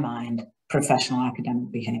 in my mind, professional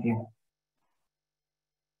academic behavior.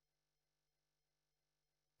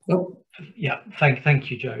 Oh. Yeah,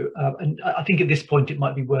 thank you, Jo. And I think at this point it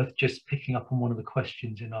might be worth just picking up on one of the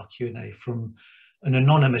questions in our Q&A from an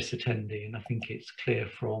anonymous attendee, and I think it's clear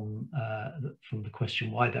from the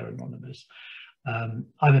question why they're anonymous. I'm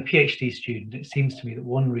a PhD student. It seems to me that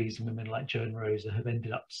one reason women like Jo and Rosa have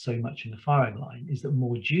ended up so much in the firing line is that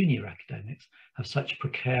more junior academics have such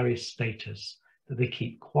precarious status that they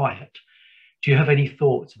keep quiet. Do you have any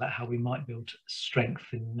thoughts about how we might build strength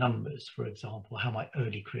in numbers? For example, how might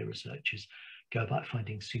early career researchers go about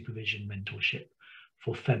finding supervision mentorship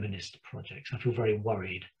for feminist projects? I feel very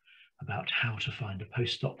worried about how to find a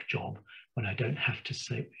postdoc job when I don't have to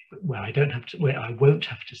say, where I won't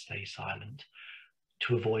have to stay silent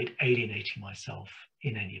to avoid alienating myself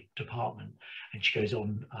in any department. And she goes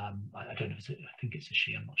on, I don't know, I think it's a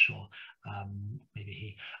she, I'm not sure, maybe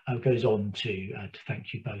he, goes on to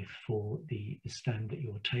thank you both for the stand that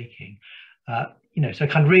you're taking. You know, so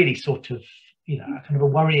kind of really sort of, you know, kind of a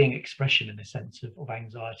worrying expression in a sense of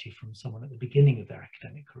anxiety from someone at the beginning of their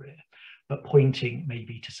academic career, but pointing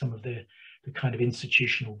maybe to some of the kind of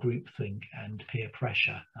institutional groupthink and peer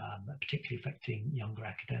pressure, particularly affecting younger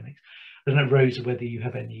academics. I don't know, Rosa, whether you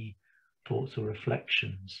have any thoughts or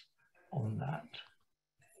reflections on that.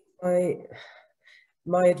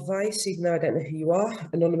 My advice, even though I don't know who you are,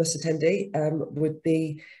 anonymous attendee, would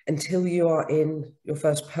be until you are in your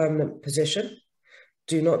first permanent position,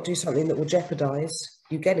 do not do something that will jeopardize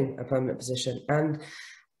you getting a permanent position. And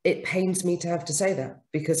it pains me to have to say that,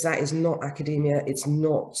 because that is not academia. It's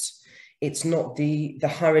not the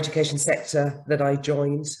higher education sector that I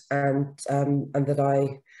joined and that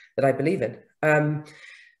I believe in.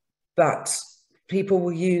 But people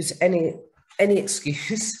will use any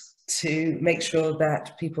excuse to make sure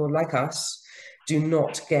that people like us do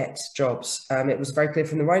not get jobs. It was very clear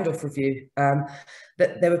from the Reindorf review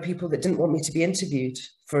that there were people that didn't want me to be interviewed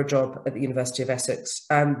for a job at the University of Essex.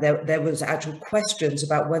 There was actual questions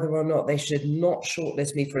about whether or not they should not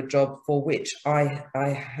shortlist me for a job for which I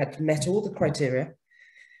had met all the criteria,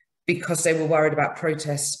 because they were worried about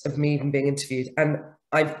protests of me even being interviewed. And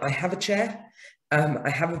I have a chair, I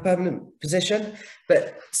have a permanent position,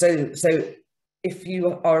 but so if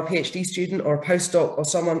you are a PhD student or a postdoc or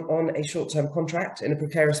someone on a short-term contract in a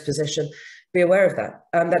precarious position, be aware of that.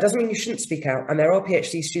 That doesn't mean you shouldn't speak out. And there are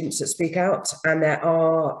PhD students that speak out, and there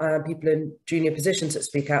are people in junior positions that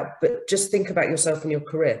speak out, but just think about yourself and your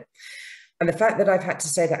career. And the fact that I've had to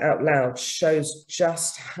say that out loud shows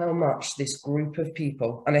just how much this group of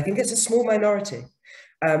people, and I think it's a small minority,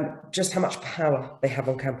 just how much power they have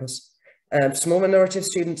on campus. Small minority of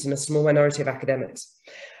students and a small minority of academics.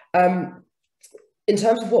 In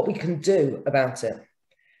terms of what we can do about it,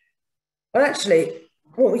 well, actually,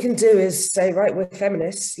 what we can do is say, right, we're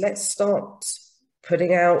feminists, let's start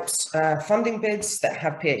putting out funding bids that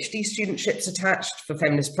have PhD studentships attached for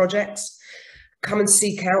feminist projects. Come and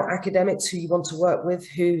seek out academics who you want to work with,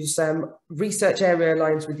 whose research area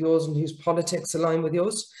aligns with yours and whose politics align with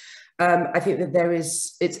yours. I think that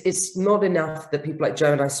it's not enough that people like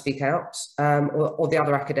Jo and I speak out, or the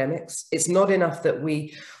other academics. It's not enough that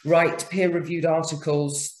we write peer-reviewed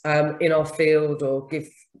articles in our field or give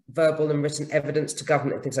verbal and written evidence to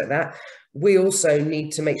government and things like that. We also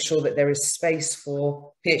need to make sure that there is space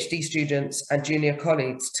for PhD students and junior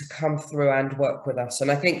colleagues to come through and work with us. And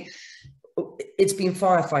I think it's been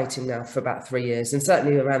firefighting now for about 3 years, and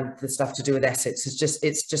certainly around the stuff to do with Essex,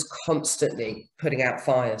 it's just constantly putting out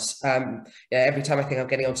fires. Yeah, every time I think I'm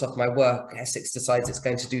getting on top of my work, Essex decides it's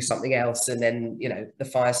going to do something else, and then, you know, the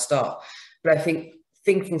fires start. But I think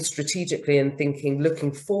thinking strategically and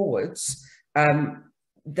looking forwards,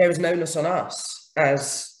 there is an onus on us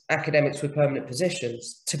as academics with permanent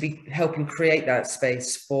positions to be helping create that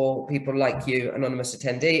space for people like you, anonymous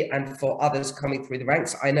attendee, and for others coming through the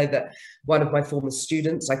ranks. I know that one of my former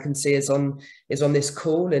students I can see is on this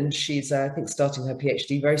call, and she's I think starting her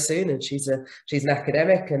PhD very soon, and she's an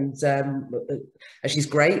academic, and she's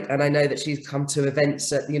great. And I know that she's come to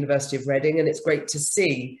events at the University of Reading, and it's great to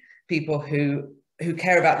see people who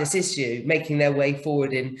care about this issue making their way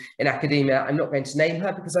forward in academia. I'm not going to name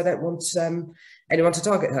her because I don't want anyone to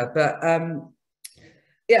target her, but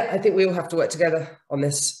yeah, I think we all have to work together on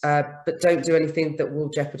this, but don't do anything that will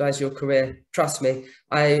jeopardize your career. Trust me,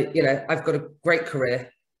 I've got a great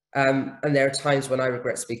career, and there are times when I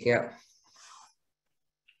regret speaking out.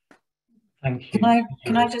 Thank you.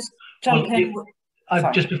 Can I just jump in?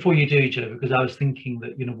 Just before you do, Joe, because I was thinking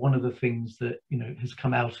that, one of the things that, has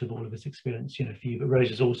come out of all of this experience, for you, but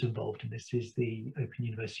Rose is also involved in this, is the Open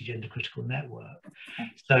University Gender Critical Network.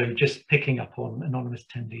 So just picking up on anonymous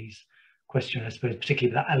attendees' question, I suppose,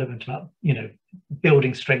 particularly that element about,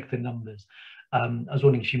 building strength in numbers. I was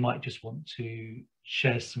wondering if you might just want to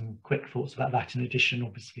share some quick thoughts about that, in addition,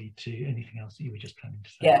 obviously, to anything else that you were just planning to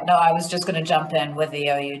say. Yeah, no, I was just going to jump in with the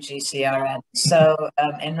OUGCRN. So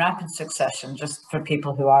in rapid succession, just for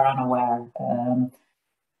people who are unaware,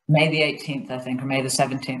 May the 18th, I think, or May the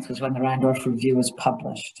 17th was when the Rheindorf Review was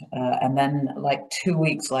published. And then like 2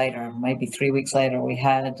 weeks later, maybe 3 weeks later, we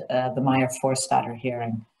had the Meyer-Forstater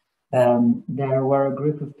hearing. There were a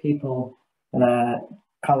group of people,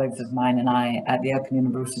 colleagues of mine and I at the Open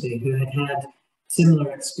University, who had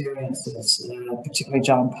similar experiences, particularly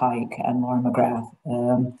John Pike and Laura McGrath,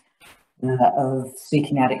 of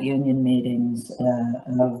speaking out at union meetings,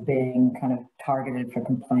 of being kind of targeted for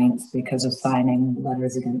complaints because of signing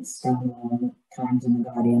letters against Stonewall, Times and The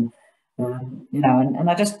Guardian. And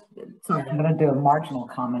I just, sorry, I'm going to do a marginal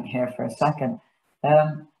comment here for a second.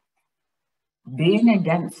 Being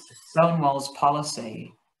against Stonewall's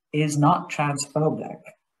policy is not transphobic.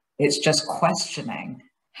 It's just questioning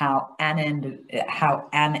how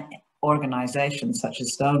an organization such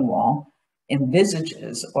as Stonewall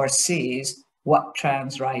envisages or sees what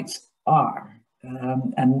trans rights are.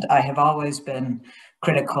 And I have always been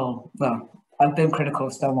critical, well, I've been critical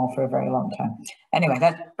of Stonewall for a very long time. Anyway,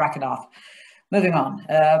 that bracket off. Moving on,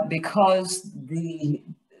 because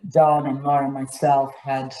Don and Laura and myself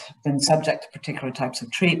had been subject to particular types of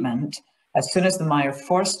treatment, as soon as the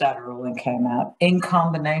Meyer-Forstater ruling came out, in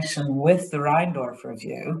combination with the Rheindorf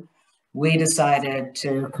Review, we decided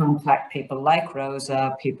to contact people like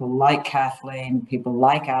Rosa, people like Kathleen, people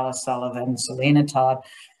like Alice Sullivan, Selena Todd,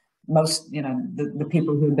 most, the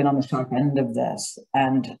people who've been on the sharp end of this,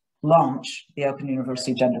 and launch the Open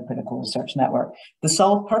University Gender Critical Research Network. The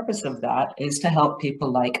sole purpose of that is to help people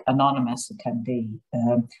like anonymous attendee.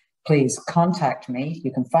 Please contact me.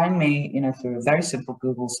 You can find me, through a very simple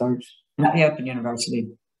Google search at the Open University.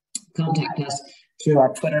 Contact us through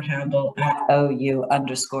our Twitter handle at OU_GCN,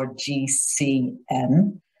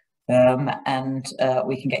 and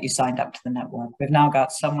we can get you signed up to the network. We've now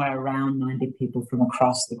got somewhere around 90 people from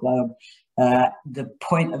across the globe. The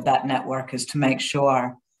point of that network is to make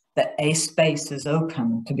sure that a space is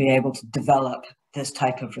open to be able to develop this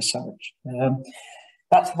type of research.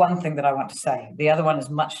 That's one thing that I want to say. The other one is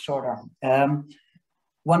much shorter.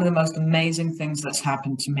 One of the most amazing things that's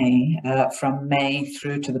happened to me from May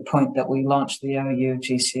through to the point that we launched the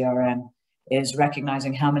OU-GCRN is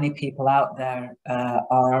recognizing how many people out there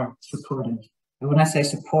are supportive. And when I say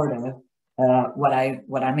supportive, what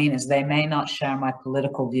I mean is they may not share my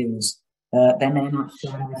political views, they may not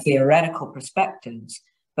share my theoretical perspectives,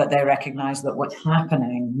 but they recognize that what's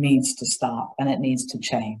happening needs to stop and it needs to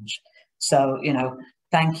change. So,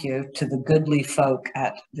 thank you to the goodly folk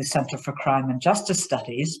at the Center for Crime and Justice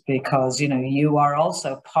Studies, because, you are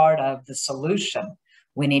also part of the solution.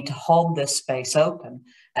 We need to hold this space open.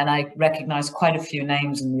 And I recognize quite a few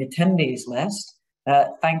names in the attendees list.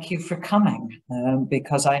 Thank you for coming,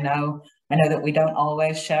 because I know that we don't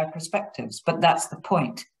always share perspectives, but that's the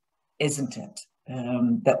point, isn't it?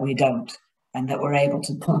 That we don't, and that we're able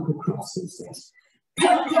to talk across these things.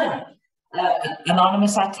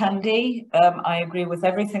 Anonymous attendee, I agree with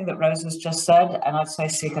everything that Rose has just said, and I'd say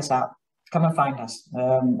seek us out. Come and find us,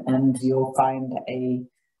 and you'll find a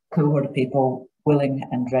cohort of people willing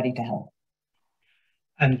and ready to help.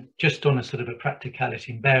 And just on a sort of a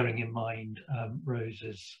practicality, and bearing in mind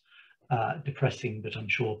Rose's depressing, but I'm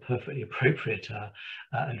sure perfectly appropriate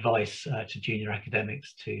advice to junior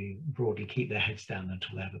academics to broadly keep their heads down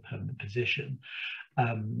until they have a permanent position,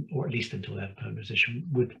 or at least until they have a permanent position.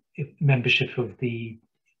 If membership of the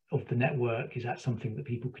network, is that something that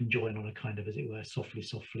people can join on a kind of, as it were,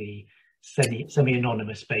 softly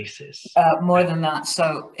semi-anonymous basis? More than that.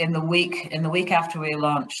 So in the week after we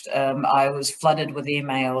launched, I was flooded with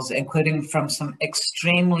emails, including from some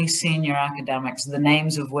extremely senior academics, the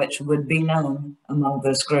names of which would be known among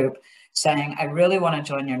this group, saying, I really want to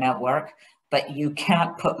join your network, but you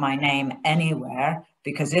can't put my name anywhere,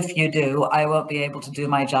 because if you do, I won't be able to do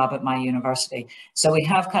my job at my university. So we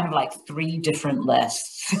have kind of like 3 different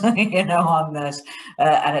lists, on this,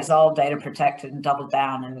 and it's all data protected and doubled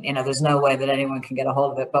down. And, there's no way that anyone can get a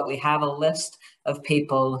hold of it, but we have a list of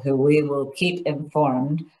people who we will keep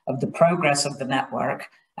informed of the progress of the network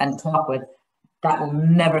and talk with. That will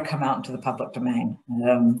never come out into the public domain.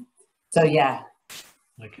 So yeah.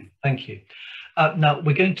 Okay, thank you. Now,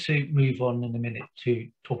 we're going to move on in a minute to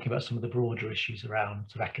talking about some of the broader issues around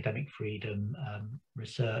sort of academic freedom,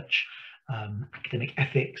 research, academic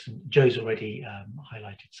ethics, and Joe's already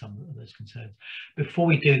highlighted some of those concerns. Before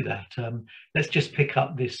we do that, let's just pick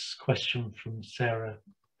up this question from Sarah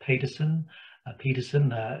Pedersen.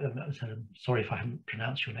 Sorry if I haven't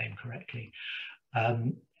pronounced your name correctly.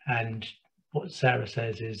 And what Sarah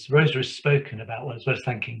says is, Rosa has spoken about, well, as well as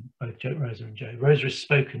thanking both Rosa and Joe, Rosa has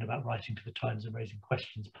spoken about writing to the Times and raising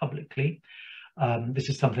questions publicly. This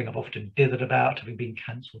is something I've often dithered about, having been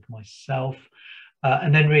cancelled myself.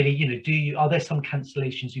 And then really, are there some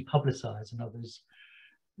cancellations you publicise and others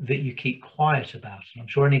that you keep quiet about? And I'm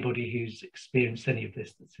sure anybody who's experienced any of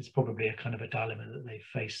this is probably a kind of a dilemma that they've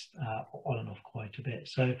faced on and off quite a bit.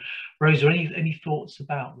 So, Rosa, any thoughts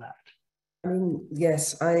about that?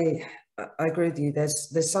 Yes, I agree with you.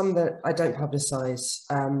 There's some that I don't publicise.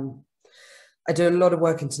 I do a lot of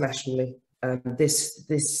work internationally.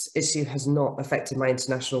 This issue has not affected my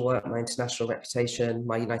international work, my international reputation,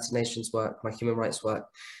 my United Nations work, my human rights work.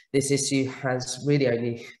 This issue has really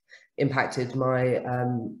only impacted my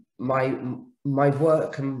my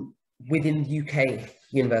work within UK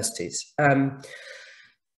universities. And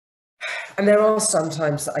there are some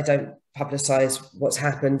times that I don't publicise what's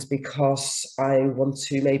happened because I want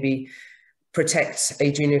to maybe protect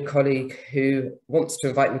a junior colleague who wants to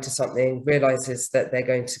invite me to something, realises that they're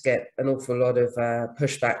going to get an awful lot of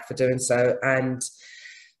pushback for doing so. And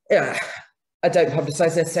yeah, I don't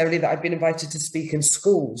publicise necessarily that I've been invited to speak in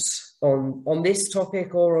schools on this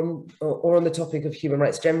topic or on the topic of human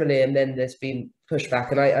rights generally, and then there's been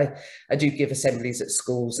pushback. And I do give assemblies at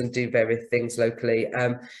schools and do various things locally.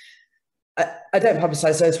 I don't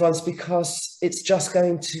publicise those ones because it's just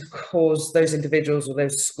going to cause those individuals or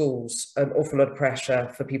those schools an awful lot of pressure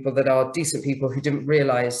for people that are decent people who didn't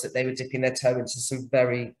realise that they were dipping their toe into some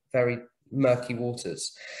very, very murky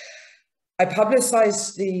waters. I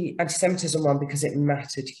publicised the anti-Semitism one because it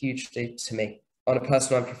mattered hugely to me on a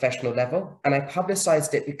personal and professional level. And I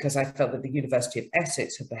publicised it because I felt that the University of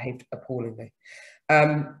Essex had behaved appallingly.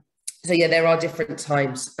 So yeah, there are different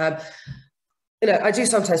times. I do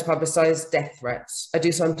sometimes publicise death threats. I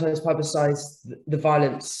do sometimes publicise the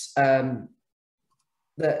violence that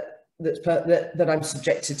I'm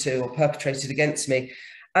subjected to or perpetrated against me.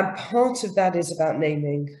 And part of that is about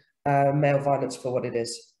naming male violence for what it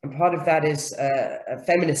is. And part of that is a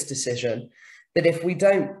feminist decision that if we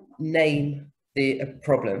don't name the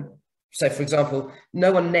problem, so for example,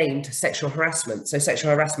 no one named sexual harassment. So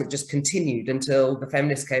sexual harassment just continued until the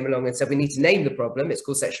feminists came along and said, we need to name the problem. It's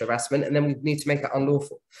called sexual harassment. And then we need to make it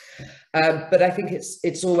unlawful. But I think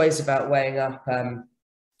it's always about weighing up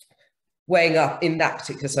in that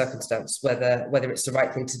particular circumstance, whether it's the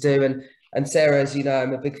right thing to do. And Sarah, as you know,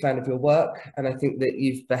 I'm a big fan of your work. And I think that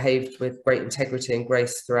you've behaved with great integrity and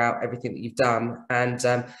grace throughout everything that you've done. And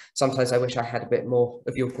sometimes I wish I had a bit more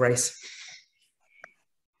of your grace.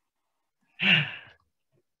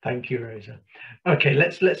 Thank you, Rosa. Okay,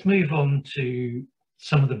 let's move on to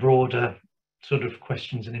some of the broader sort of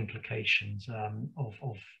questions and implications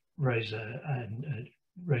of Rosa and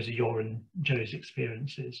Rosa, your and Joe's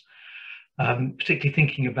experiences, particularly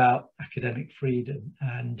thinking about academic freedom.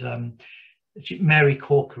 And Mary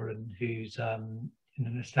Corcoran, who's an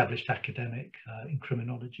established academic in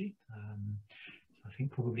criminology, I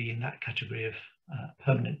think probably in that category of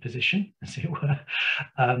permanent position, as it were.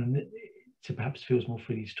 So perhaps feels more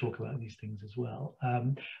free to talk about these things as well.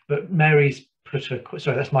 But Mary's put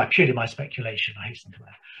sorry, that's purely my speculation, I hasten to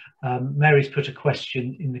add. Mary's put a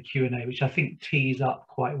question in the Q&A, which I think tees up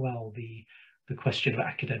quite well the question of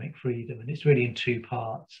academic freedom, and it's really in 2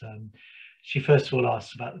 parts. She first of all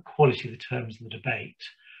asks about the quality of the terms of the debate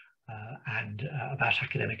and about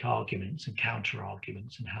academic arguments and counter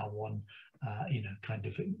arguments and how one kind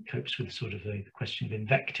of copes with sort of the question of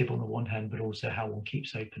invective on the one hand, but also how one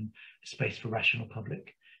keeps open space for rational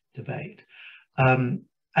public debate. And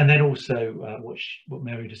then also what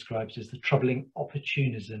Mary describes as the troubling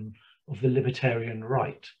opportunism of the libertarian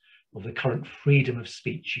right of the current freedom of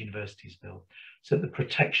speech universities bill, so that the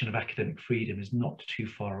protection of academic freedom is not too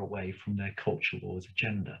far away from their culture wars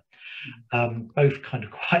agenda. Both kind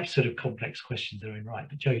of quite sort of complex questions in their own right.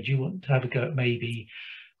 But Joe, do you want to have a go at maybe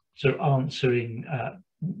sort of answering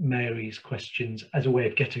Mary's questions as a way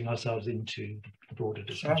of getting ourselves into the broader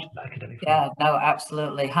discussion about academic freedom? Yeah, no,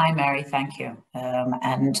 absolutely. Hi, Mary, thank you.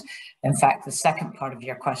 And in fact, the second part of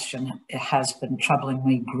your question has been troubling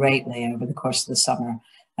me greatly over the course of the summer.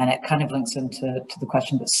 And it kind of links into the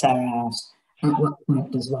question that Sarah asked. At what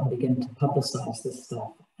point does one begin to publicize this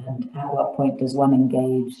stuff? And at what point does one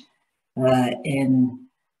engage in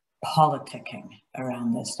politicking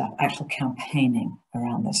around this stuff, actual campaigning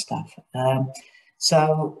around this stuff?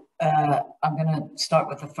 So I'm going to start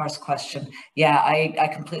with the first question. Yeah, I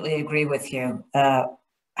completely agree with you.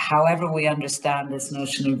 However we understand this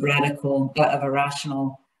notion of a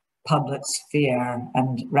rational public sphere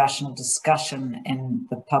and rational discussion in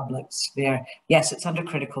the public sphere, yes, it's under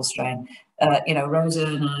critical strain. You know, Rosa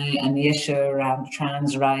and I, and the issue around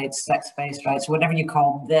trans rights, sex-based rights, whatever you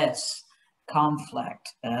call this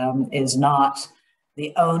conflict, is not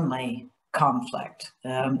the only conflict.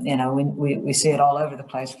 You know, we see it all over the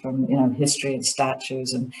place, from, you know, history and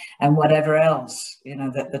statues and whatever else, you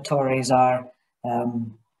know, that the Tories are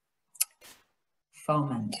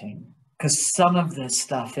fomenting. Because some of this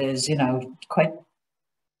stuff is, you know,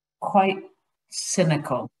 quite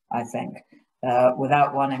cynical, I think,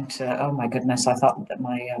 without wanting to, oh my goodness, I thought that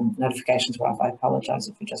my notifications were off. I apologize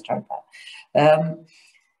if you just heard that.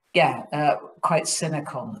 Yeah, quite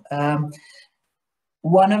cynical.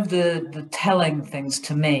 One of the telling things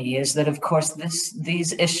to me is that, of course,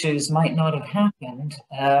 these issues might not have happened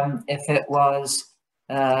if it was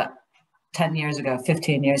 10 years ago,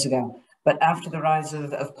 15 years ago. But after the rise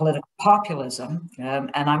of political populism,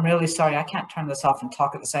 and I'm really sorry, I can't turn this off and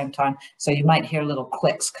talk at the same time, so you might hear little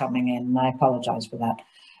clicks coming in, and I apologize for that.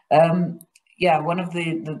 Yeah, one of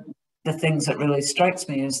the things that really strikes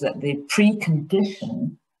me is that the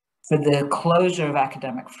precondition for the closure of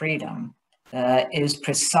academic freedom is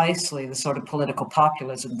precisely the sort of political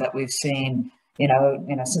populism that we've seen, you know,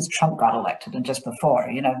 since Trump got elected and just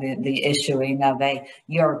before, you know, the issuing of a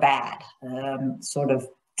 "you're bad" sort of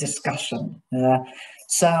discussion.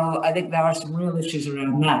 So I think there are some real issues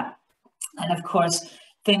around that. And of course,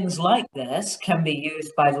 things like this can be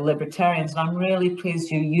used by the libertarians. And I'm really pleased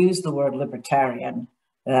you used the word libertarian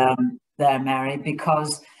there, Mary,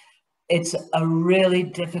 because it's a really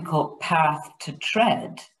difficult path to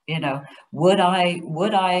tread. You know, would I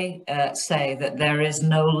say that there is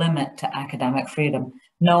no limit to academic freedom?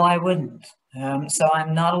 No, I wouldn't. So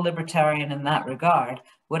I'm not a libertarian in that regard.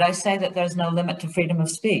 Would I say that there's no limit to freedom of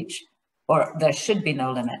speech, or there should be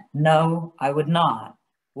no limit? No, I would not.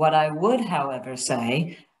 What I would, however,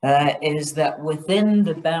 say is that within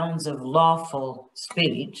the bounds of lawful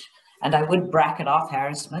speech, and I would bracket off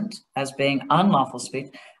harassment as being unlawful speech,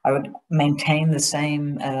 I would maintain the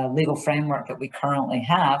same legal framework that we currently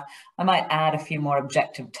have. I might add a few more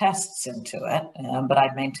objective tests into it, but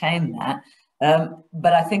I'd maintain that.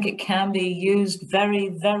 But I think it can be used very,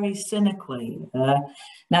 very cynically.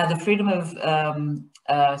 Now, the freedom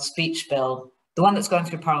of speech bill, the one that's going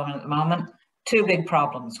through Parliament at the moment, two big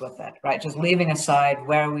problems with it, right? Just leaving aside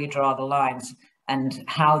where we draw the lines and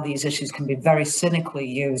how these issues can be very cynically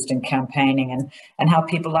used in campaigning, and how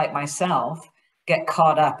people like myself get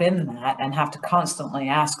caught up in that and have to constantly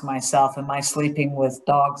ask myself, am I sleeping with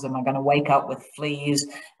dogs? Am I going to wake up with fleas?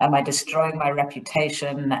 Am I destroying my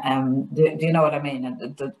reputation? Do you know what I mean?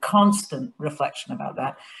 The constant reflection about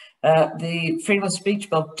that. The freedom of speech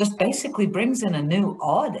bill just basically brings in a new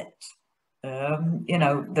audit, you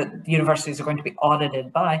know, that universities are going to be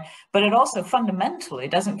audited by, but it also fundamentally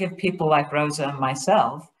doesn't give people like Rosa and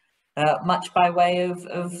myself much by way of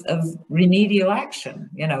remedial action.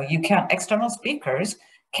 You know, external speakers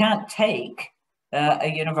can't take a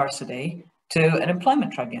university to an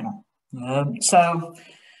employment tribunal. So,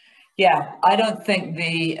 yeah, I don't think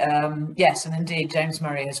yes, and indeed, James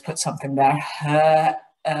Murray has put something there.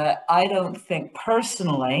 I don't think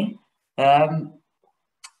personally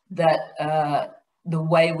that the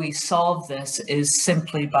way we solve this is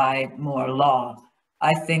simply by more law.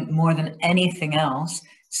 I think more than anything else,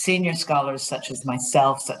 senior scholars such as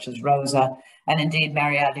myself, such as Rosa, and indeed,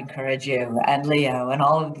 Mary, I'd encourage you, and Leo, and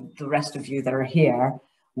all of the rest of you that are here,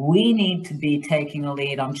 we need to be taking a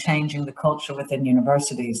lead on changing the culture within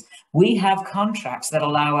universities. We have contracts that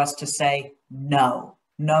allow us to say no,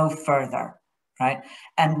 no further, right?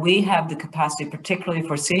 And we have the capacity, particularly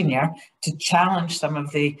for senior, to challenge some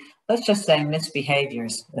of the, let's just say,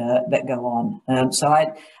 misbehaviors that go on. So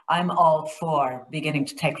I'm all for beginning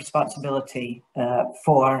to take responsibility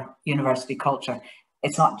for university culture.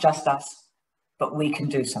 It's not just us, but we can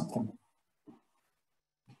do something.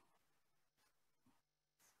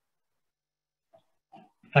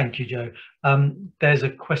 Thank you, Joe. There's a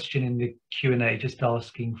question in the Q&A just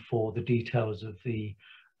asking for the details of the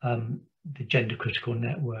gender critical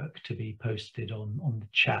network to be posted on the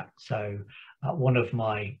chat. So one of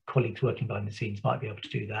my colleagues working behind the scenes might be able to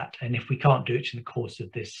do that. And if we can't do it in the course of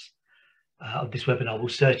this webinar,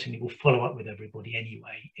 we'll follow up with everybody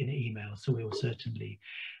anyway in an email. So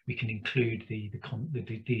we can include the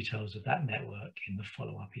details of that network in the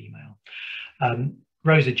follow-up email.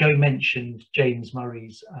 Rosa, Joe mentioned James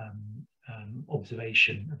Murray's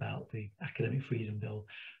observation about the Academic Freedom Bill.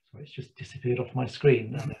 Sorry, it's just disappeared off my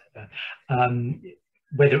screen.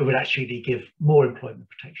 Whether it would actually give more employment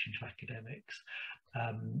protection to academics.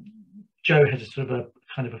 Joe has a sort of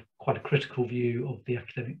quite a critical view of the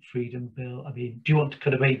Academic Freedom Bill. I mean, do you want to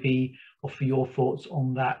kind of maybe offer your thoughts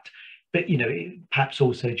on that? But, you know, perhaps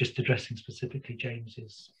also just addressing specifically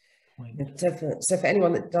James's point. So for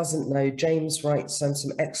anyone that doesn't know, James writes some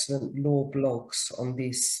excellent law blogs on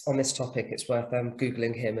this topic. It's worth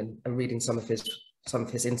Googling him and reading some of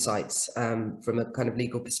his insights from a kind of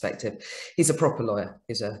legal perspective. He's a proper lawyer.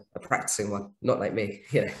 He's a practicing one, not like me,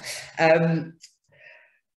 you know.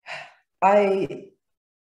 I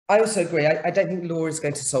also agree. I don't think law is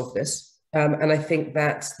going to solve this. And I think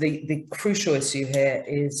that the crucial issue here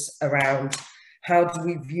is around how do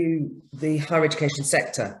we view the higher education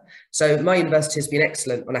sector. So my university has been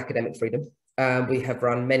excellent on academic freedom. We have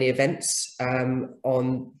run many events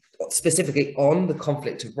specifically on the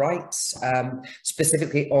conflict of rights,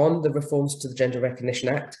 specifically on the reforms to the Gender Recognition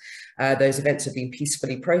Act. Those events have been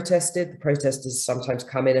peacefully protested. The protesters sometimes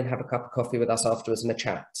come in and have a cup of coffee with us afterwards in a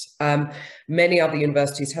chat. Many other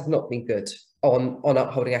universities have not been good on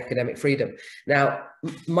upholding academic freedom. Now,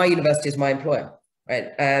 my university is my employer, right?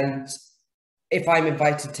 And if I'm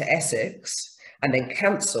invited to Essex and then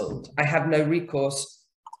cancelled, I have no recourse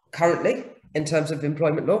currently in terms of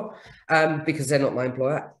employment law, because they're not my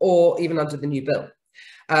employer, or even under the new bill.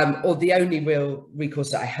 Or the only real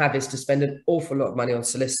recourse that I have is to spend an awful lot of money on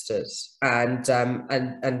solicitors and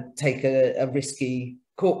take a risky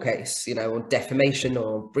court case, you know, on defamation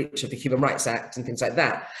or breach of the Human Rights Act and things like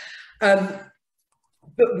that.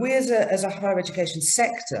 But we as a higher education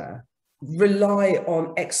sector rely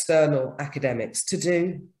on external academics to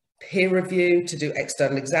do peer review, to do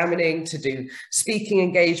external examining, to do speaking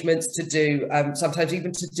engagements, to do sometimes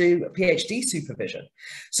even to do PhD supervision.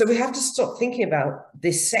 So we have to stop thinking about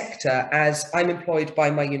this sector as I'm employed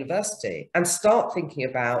by my university and start thinking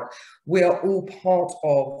about we are all part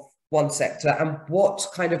of one sector, and what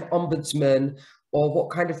kind of ombudsman or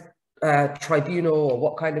what kind of tribunal or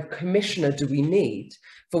what kind of commissioner do we need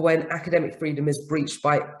for when academic freedom is breached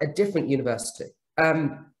by a different university.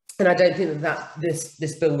 And I don't think that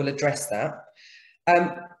this bill will address that.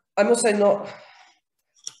 I'm also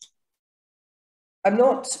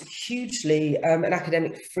not hugely an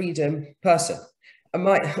academic freedom person.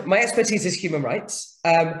 My expertise is human rights.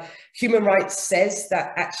 Human rights says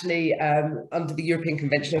that actually under the European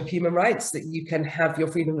Convention of Human Rights that you can have your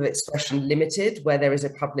freedom of expression limited where there is a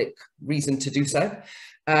public reason to do so.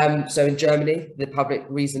 So in Germany, the public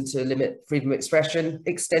reason to limit freedom of expression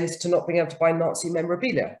extends to not being able to buy Nazi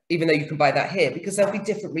memorabilia, even though you can buy that here, because there'll be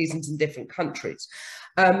different reasons in different countries.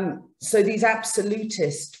 So these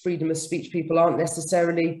absolutist freedom of speech people aren't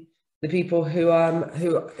necessarily the people who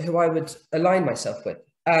I would align myself with.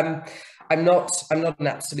 I'm not an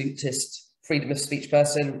absolutist freedom of speech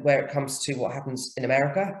person where it comes to what happens in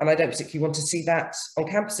America, and I don't particularly want to see that on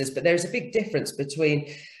campuses. But there is a big difference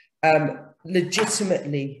between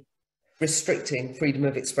legitimately restricting freedom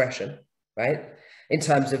of expression, right, in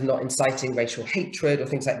terms of not inciting racial hatred or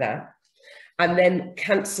things like that, and then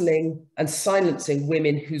cancelling and silencing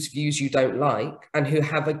women whose views you don't like and who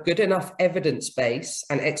have a good enough evidence base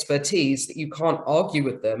and expertise that you can't argue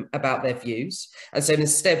with them about their views. And so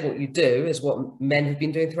instead what you do is what men have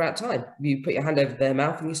been doing throughout time. You put your hand over their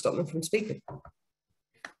mouth and you stop them from speaking.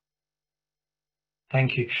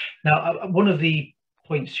 Thank you. Now, one of the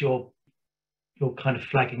points you're kind of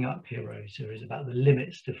flagging up here, Rosa, is about the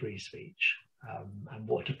limits to free speech. And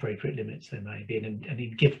what appropriate limits there may be, and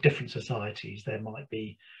in different societies there might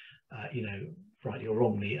be, you know, rightly or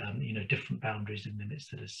wrongly, you know, different boundaries and limits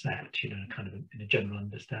that are set, you know, kind of in a general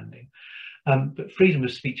understanding. But freedom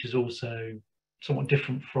of speech is also somewhat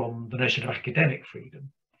different from the notion of academic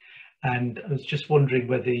freedom. And I was just wondering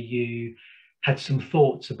whether you had some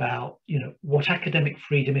thoughts about, what academic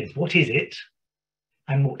freedom is. What is it,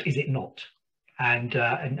 and what is it not? And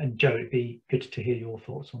Joe, it'd be good to hear your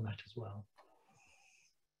thoughts on that as well.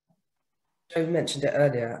 Joe mentioned it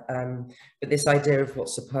earlier, but this idea of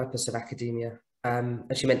what's the purpose of academia, and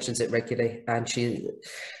she mentions it regularly, and she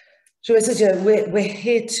says, we're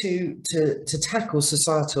here to tackle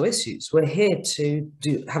societal issues. We're here to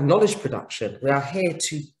have knowledge production. We are here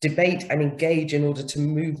to debate and engage in order to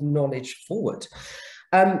move knowledge forward.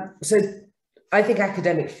 So I think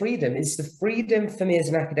academic freedom is the freedom for me as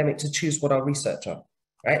an academic to choose what I'll research on.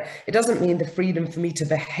 Right? It doesn't mean the freedom for me to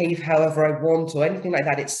behave however I want or anything like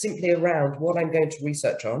that. It's simply around what I'm going to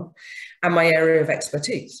research on and my area of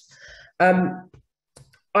expertise. I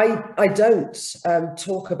don't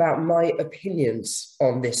talk about my opinions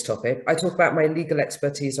on this topic. I talk about my legal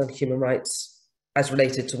expertise on human rights as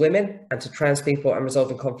related to women and to trans people and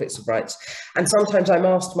resolving conflicts of rights. And sometimes I'm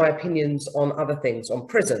asked my opinions on other things, on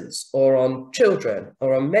prisons or on children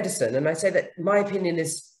or on medicine. And I say that my opinion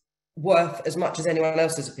is worth as much as anyone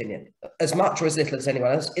else's opinion, as much or as little as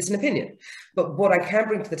anyone else. It's an opinion. But what I can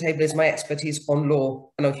bring to the table is my expertise on law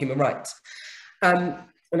and on human rights. And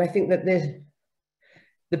I think that the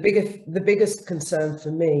biggest concern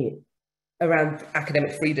for me around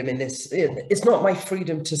academic freedom in this, it's not my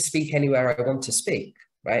freedom to speak anywhere I want to speak,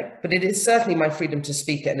 right? But it is certainly my freedom to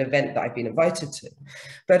speak at an event that I've been invited to.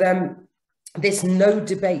 But this no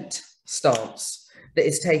debate stance that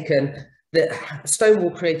is taken, that Stonewall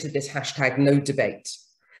created this hashtag no debate.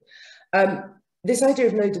 This idea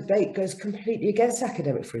of no debate goes completely against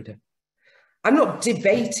academic freedom. I'm not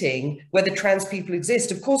debating whether trans people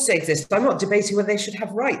exist. Of course they exist. I'm not debating whether they should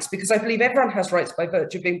have rights, because I believe everyone has rights by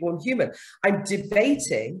virtue of being born human. I'm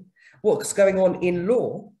debating what's going on in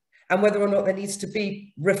law and whether or not there needs to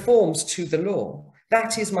be reforms to the law.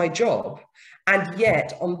 That is my job. And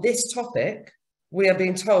yet on this topic, we are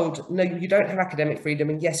being told, no, you don't have academic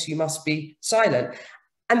freedom, and yes, you must be silent.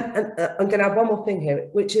 And I'm going to add one more thing here,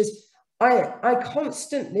 which is I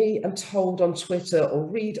constantly am told on Twitter or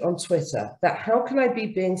read on Twitter that how can I be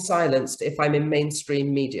being silenced if I'm in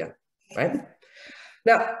mainstream media, right?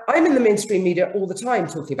 Now, I'm in the mainstream media all the time,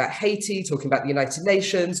 talking about Haiti, talking about the United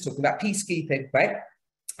Nations, talking about peacekeeping, right?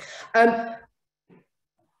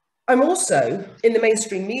 I'm also in the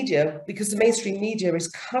mainstream media because the mainstream media is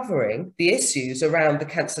covering the issues around the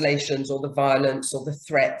cancellations or the violence or the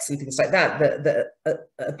threats and things like that that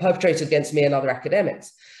are perpetrated against me and other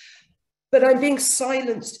academics. But I'm being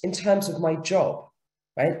silenced in terms of my job,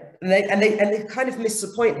 right? And they kind of miss the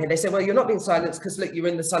point here. They say, well, you're not being silenced because, look, you're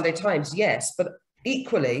in the Sunday Times. Yes, but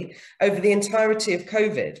equally, over the entirety of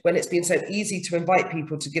COVID, when it's been so easy to invite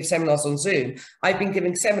people to give seminars on Zoom, I've been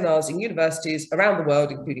giving seminars in universities around the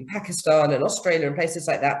world, including Pakistan and Australia and places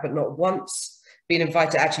like that, but not once been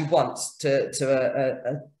invited, actually once,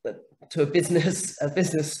 to a business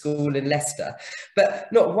school in Leicester, but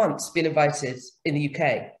not once been invited in the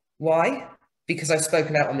UK. Why? Because I've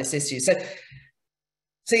spoken out on this issue. So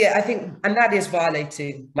yeah, I think, and that is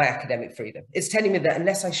violating my academic freedom. It's telling me that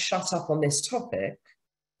unless I shut up on this topic,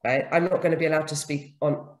 right, I'm not going to be allowed to speak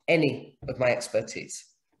on any of my expertise.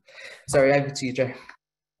 Sorry, over to you, Joe.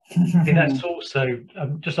 I think that's also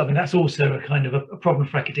that's also a kind of a problem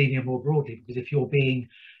for academia more broadly, because if you're being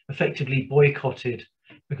effectively boycotted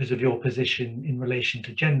because of your position in relation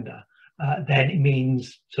to gender, then it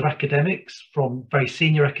means sort of academics, from very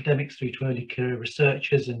senior academics through to early career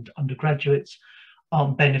researchers and undergraduates,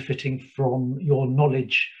 aren't benefiting from your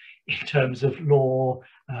knowledge in terms of law,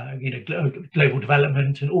 global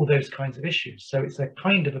development and all those kinds of issues. So it's a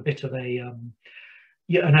kind of a bit of an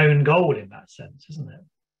own goal in that sense, isn't it?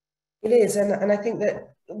 It is, and I think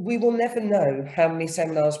that we will never know how many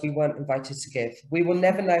seminars we weren't invited to give. We will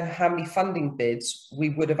never know how many funding bids we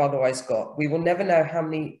would have otherwise got. We will never know how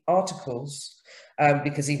many articles,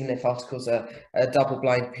 because even if articles are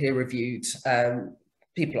double-blind, peer-reviewed,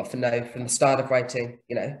 people often know from the start of writing,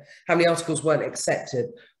 how many articles weren't accepted.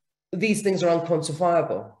 These things are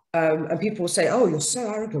unquantifiable. And people will say, oh, you're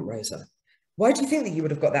so arrogant, Rosa. Why do you think that you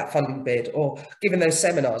would have got that funding bid or given those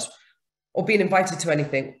seminars or been invited to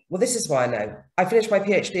anything? Well, this is why I know. I finished my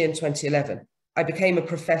PhD in 2011. I became a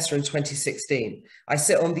professor in 2016. I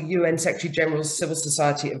sit on the UN Secretary General's Civil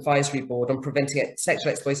Society Advisory Board on preventing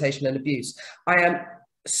sexual exploitation and abuse. I am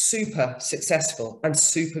super successful and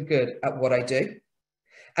super good at what I do.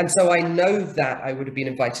 And so I know that I would have been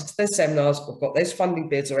invited to those seminars or got those funding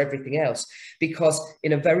bids or everything else, because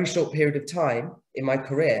in a very short period of time in my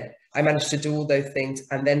career, I managed to do all those things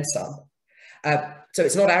and then some. So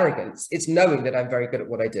it's not arrogance, it's knowing that I'm very good at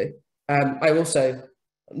what I do. I also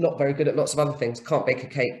not very good at lots of other things. Can't bake a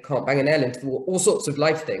cake, can't bang a nail into the wall, all sorts of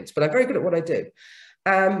life things, but I'm very good at what I do.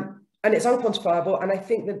 And it's unquantifiable. And I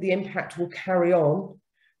think that the impact will carry on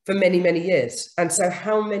for many, many years. And so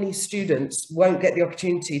how many students won't get the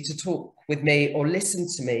opportunity to talk with me or listen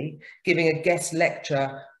to me giving a guest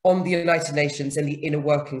lecture on the United Nations and the inner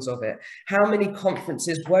workings of it? How many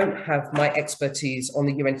conferences won't have my expertise on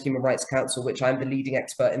the UN Human Rights Council, which I'm the leading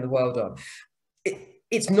expert in the world on?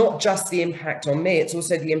 It's not just the impact on me, it's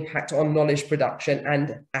also the impact on knowledge production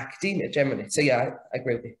and academia generally. So yeah, I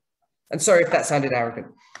agree with you. And sorry if that sounded arrogant.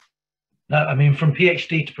 No, I mean, from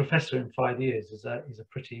PhD to professor in 5 years is a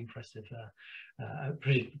pretty impressive,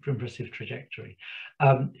 trajectory.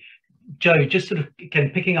 Joe, just sort of again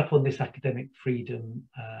picking up on this academic freedom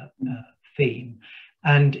theme,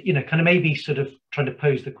 and kind of maybe sort of trying to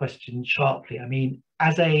pose the question sharply. I mean,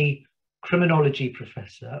 as a criminology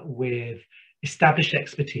professor with established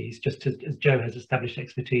expertise, just as Joe has established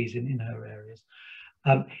expertise in her areas,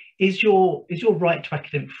 is your right to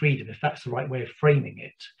academic freedom, if that's the right way of framing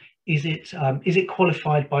it, is it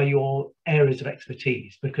qualified by your areas of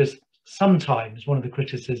expertise? Because sometimes one of the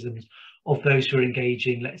criticisms of those who are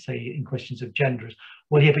engaging, let's say, in questions of gender is,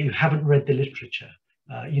 well, yeah, but you haven't read the literature.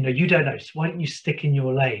 You don't know. So why don't you stick in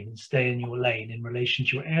your lane and stay in your lane in relation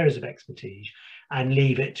to your areas of expertise and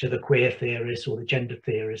leave it to the queer theorists or the gender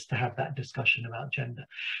theorists to have that discussion about gender?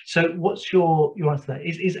 So what's your answer to that?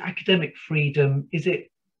 Is academic freedom, is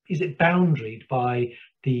it boundaried by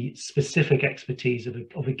the specific expertise of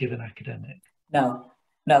a given academic? No,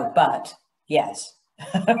 but yes.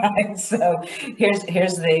 Right. So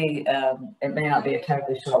here's the it may not be a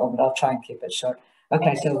terribly short one, but I'll try and keep it short.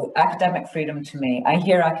 Okay, so academic freedom to me, I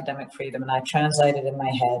hear academic freedom and I translate it in my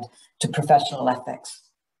head to professional ethics,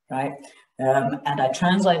 right? And I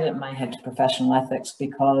translate it in my head to professional ethics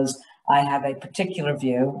because I have a particular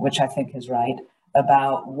view, which I think is right,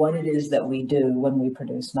 about what it is that we do when we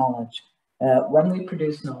produce knowledge. When we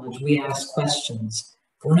produce knowledge, we ask questions.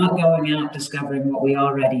 We're not going out discovering what we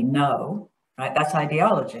already know, right? That's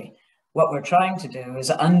ideology. What we're trying to do is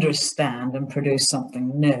understand and produce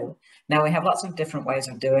something new. Now, we have lots of different ways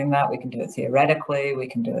of doing that. We can do it theoretically. We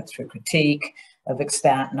can do it through critique of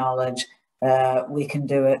extant knowledge. We can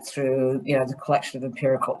do it through, the collection of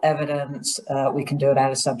empirical evidence. We can do it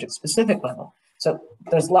at a subject-specific level. So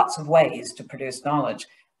there's lots of ways to produce knowledge,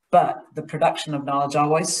 but the production of knowledge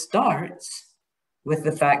always starts with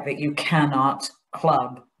the fact that you cannot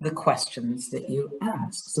club the questions that you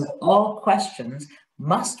ask. So all questions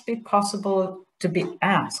must be possible to be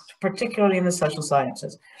asked, particularly in the social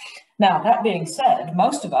sciences. Now, that being said,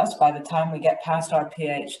 most of us, by the time we get past our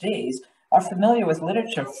PhDs, are familiar with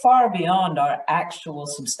literature far beyond our actual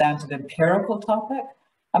substantive empirical topic.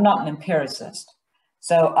 I'm not an empiricist.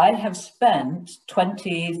 So I have spent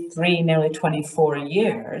 23, nearly 24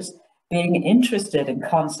 years being interested in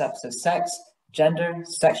concepts of sex, gender,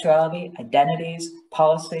 sexuality, identities,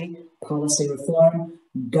 policy reform,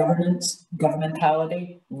 governance,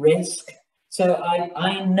 governmentality, risk. So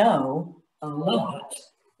I know a lot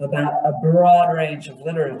about a broad range of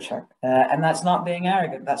literature. And that's not being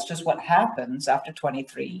arrogant. That's just what happens after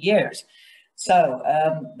 23 years. So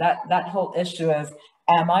that whole issue of,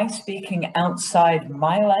 am I speaking outside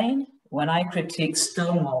my lane when I critique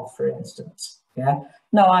Stonewall, for instance? Yeah.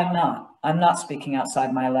 No, I'm not. I'm not speaking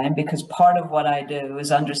outside my lane because part of what I do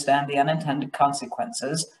is understand the unintended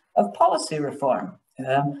consequences of policy reform.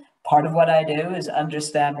 Part of what I do is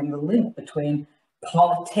understanding the link between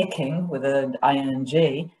politicking with an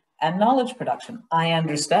ing and knowledge production. I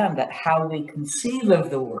understand that how we conceive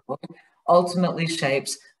of the world ultimately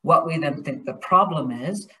shapes what we then think the problem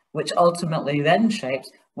is, which ultimately then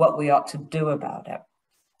shapes what we ought to do about it.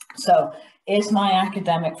 So is my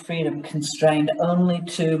academic freedom constrained only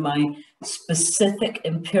to my specific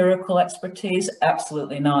empirical expertise?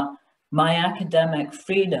 Absolutely not. My academic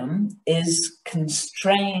freedom is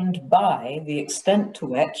constrained by the extent to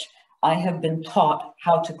which I have been taught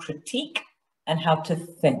how to critique and how to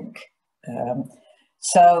think.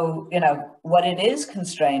 So, what it is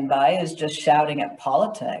constrained by is just shouting at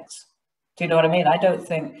politics. Do you know what I mean? I don't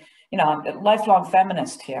think, I'm a lifelong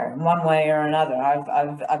feminist here in one way or another.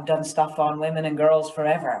 I've done stuff on women and girls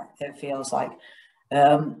forever, it feels like.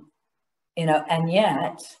 And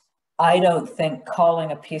yet I don't think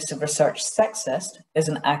calling a piece of research sexist is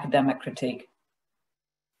an academic critique,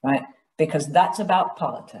 right? Because that's about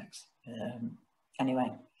politics.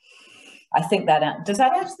 Anyway, I think does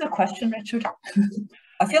that answer the question, Richard?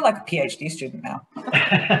 I feel like a PhD student now.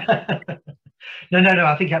 No,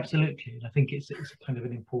 I think absolutely. And I think it's kind of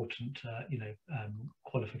an important,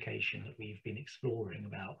 qualification that we've been exploring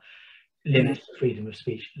about limits to freedom of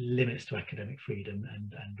speech, limits to academic freedom,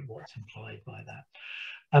 and what's implied by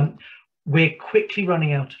that. We're quickly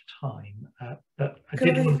running out of time, but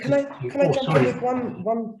can I jump in with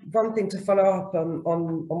one thing to follow up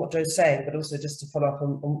on what Joe's saying, but also just to follow up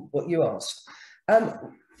on what you asked.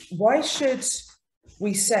 Why should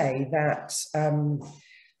we say that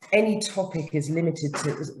any topic is limited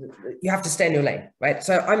to, you have to stay in your lane, right?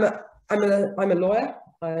 So I'm a lawyer.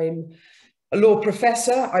 I'm a law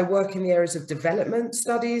professor. I work in the areas of development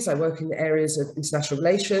studies. I work in the areas of international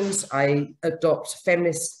relations. I adopt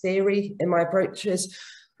feminist theory in my approaches.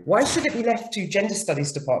 Why should it be left to gender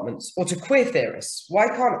studies departments or to queer theorists? Why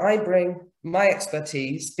can't I bring my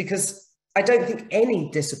expertise? Because I don't think any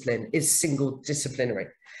discipline is single disciplinary.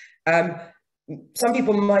 Some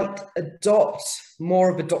people might adopt more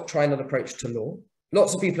of a doctrinal approach to law.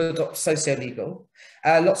 Lots of people adopt socio-legal.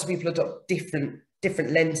 Lots of people adopt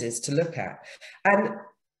different lenses to look at. And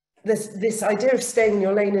this idea of staying in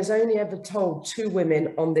your lane is only ever told to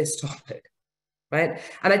women on this topic, right?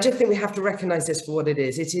 And I just think we have to recognize this for what it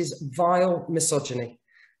is. It is vile misogyny,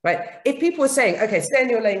 right? If people were saying, okay, stay in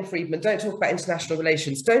your lane, Freedman, don't talk about international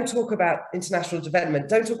relations, don't talk about international development,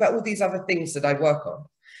 don't talk about all these other things that I work on,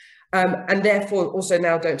 and therefore also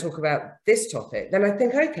now don't talk about this topic, then I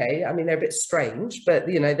think, okay, I mean, they're a bit strange, but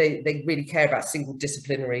you know, they really care about single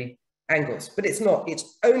disciplinary angles, but it's not,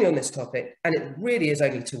 it's only on this topic, and it really is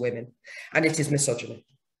only to women, and it is misogyny.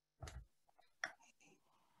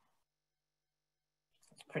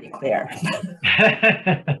 Pretty clear.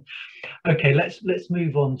 Okay, let's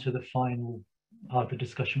move on to the final part of the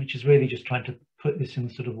discussion, which is really just trying to put this in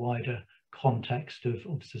sort of wider context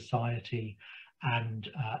of society and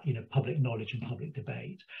you know, public knowledge and public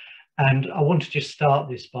debate. And I want to just start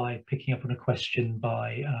this by picking up on a question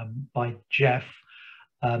by Jeff,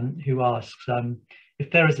 who asks if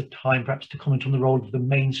there is a time perhaps to comment on the role of the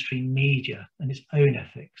mainstream media and its own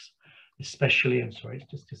ethics, especially, I'm sorry,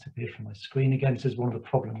 it's just disappeared from my screen again. This is one of the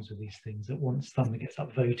problems with these things, that once something gets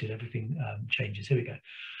upvoted, everything changes. Here we go.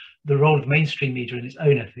 The role of mainstream media and its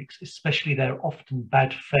own ethics, especially their often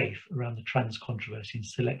bad faith around the trans controversy and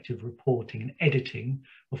selective reporting and editing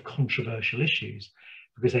of controversial issues,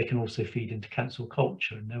 because they can also feed into cancel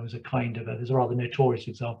culture. And there was a kind of, there's a rather notorious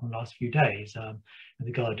example in the last few days, in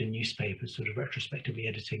the Guardian newspaper sort of retrospectively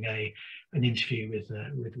editing an interview with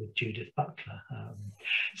Judith Butler.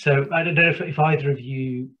 So I don't know if either of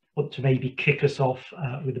you want to maybe kick us off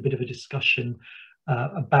with a bit of a discussion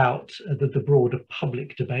about the broader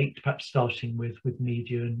public debate, perhaps starting with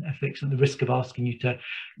media and ethics, and the risk of asking you to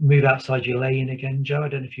move outside your lane again, Joe. I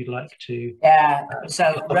don't know if you'd like to. Yeah,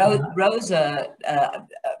 so Rosa,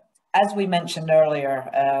 as we mentioned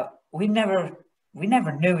earlier, we never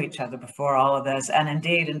knew each other before all of this, and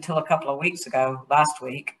indeed until a couple of weeks ago, last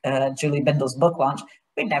week, Julie Bindle's book launch,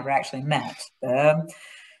 we never actually met.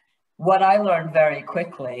 What I learned very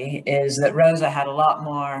quickly is that Rosa had a lot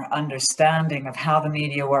more understanding of how the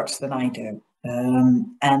media works than I do.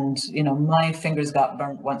 And, you know, my fingers got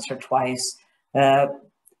burnt once or twice.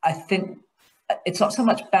 I think it's not so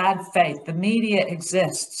much bad faith. The media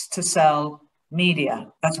exists to sell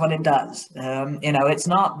media. That's what it does. You know, it's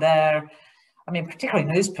not there. I mean, particularly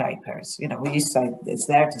newspapers, you know, we used to say it's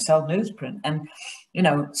there to sell newsprint. And, you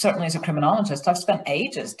know, certainly as a criminologist, I've spent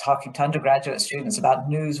ages talking to undergraduate students about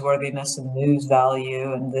newsworthiness and news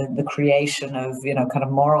value and the creation of, you know, kind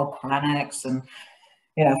of moral panics and,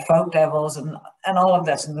 you know, folk devils and all of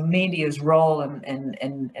this, and the media's role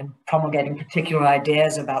in promulgating particular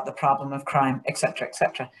ideas about the problem of crime, et cetera, et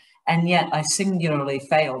cetera. And yet I singularly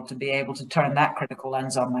failed to be able to turn that critical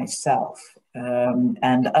lens on myself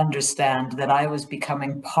and understand that I was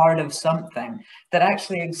becoming part of something that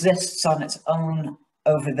actually exists on its own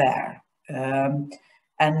over there.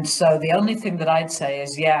 And so the only thing that I'd say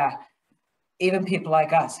is, yeah, even people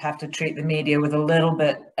like us have to treat the media with a little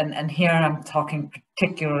bit, and here I'm talking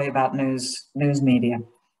particularly about news media,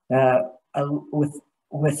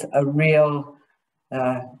 with a real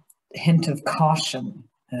hint of caution.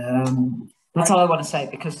 That's all I want to say,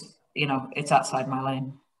 because, you know, it's outside my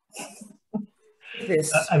lane.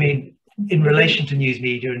 I mean, in relation to news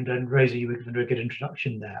media, and Rosa, you were given a good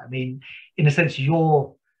introduction there. I mean, in a sense,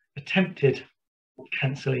 your attempted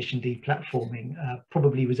cancellation deplatforming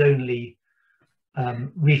probably was only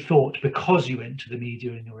rethought because you went to the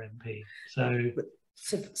media in your MP.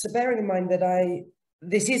 So bearing in mind that I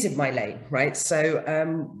this is in my lane, right? So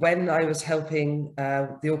when I was helping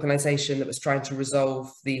the organization that was trying to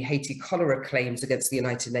resolve the Haiti cholera claims against the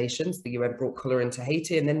United Nations, the UN brought cholera into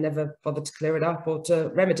Haiti and then never bothered to clear it up or to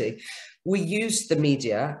remedy. We used the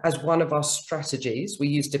media as one of our strategies. We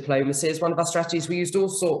used diplomacy as one of our strategies. We used all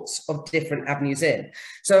sorts of different avenues in.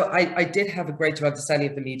 So I did have a greater understanding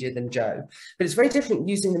of the media than Joe, but it's very different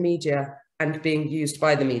using the media and being used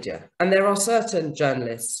by the media. And there are certain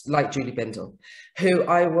journalists like Julie Bindel, who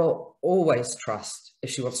I will always trust if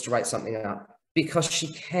she wants to write something up, because she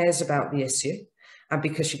cares about the issue and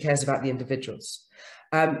because she cares about the individuals.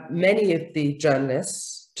 Many of the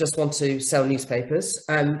journalists just want to sell newspapers.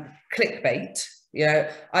 Clickbait, you know,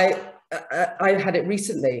 I had it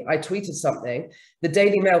recently. I tweeted something. The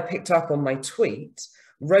Daily Mail picked up on my tweet,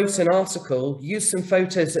 wrote an article, used some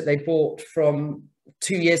photos that they bought from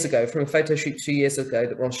 2 years ago, from a photo shoot 2 years ago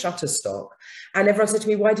that were on Shutterstock. And everyone said to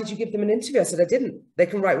me, why did you give them an interview? I said, I didn't. They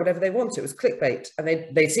can write whatever they want. It was clickbait. And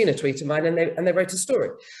they'd seen a tweet of mine and they wrote a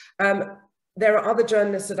story. There are other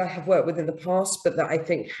journalists that I have worked with in the past, but that I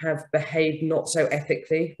think have behaved not so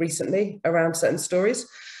ethically recently around certain stories.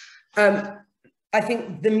 I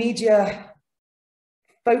think the media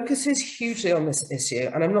focuses hugely on this issue,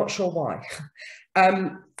 and I'm not sure why.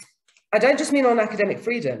 I don't just mean on academic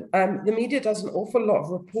freedom. The media does an awful lot of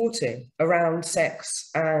reporting around sex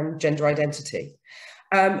and gender identity.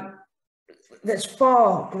 There's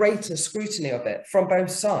far greater scrutiny of it from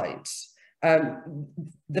both sides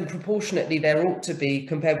than proportionately there ought to be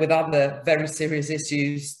compared with other very serious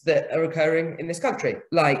issues that are occurring in this country,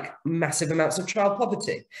 like massive amounts of child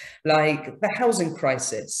poverty, like the housing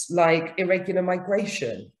crisis, like irregular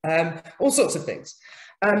migration, all sorts of things.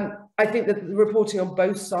 I think that the reporting on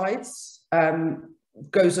both sides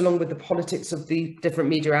goes along with the politics of the different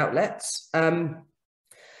media outlets.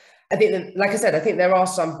 I think that, like I said, I think there are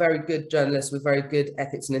some very good journalists with very good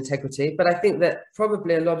ethics and integrity, but I think that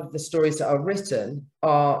probably a lot of the stories that are written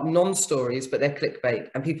are non-stories, but they're clickbait,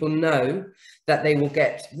 and people know that they will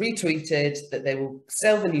get retweeted, that they will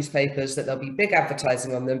sell the newspapers, that there'll be big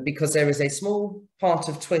advertising on them, because there is a small part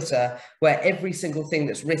of Twitter where every single thing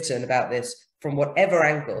that's written about this, from whatever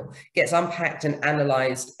angle, gets unpacked and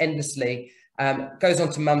analysed endlessly, goes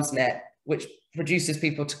onto Mumsnet, which produces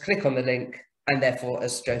people to click on the link, and therefore,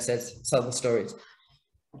 as Joe says, sell the stories.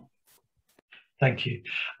 Thank you.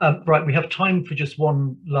 Right, we have time for just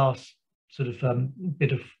one last sort of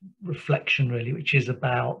bit of reflection, really, which is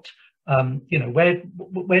about, you know, where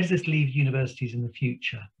does this leave universities in the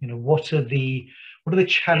future? You know, what are the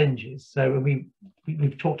challenges? So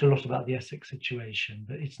we've talked a lot about the Essex situation,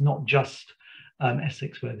 but it's not just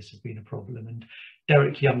Essex where this has been a problem. And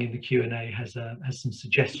Derek Young in the Q&A has some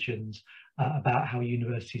suggestions about how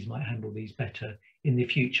universities might handle these better in the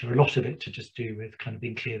future. A lot of it to just do with kind of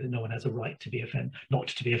being clear that no one has a right to be not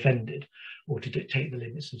to be offended, or to dictate the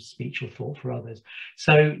limits of speech or thought for others.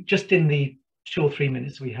 So just in the 2 or 3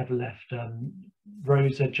 minutes we have left,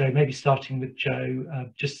 Rosa, Joe, maybe starting with Joe,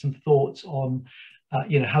 just some thoughts on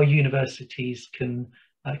you know, how universities can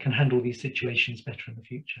handle these situations better in the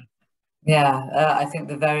future. Yeah, I think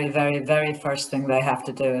the very, very, very first thing they have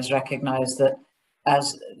to do is recognize that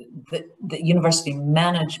as the university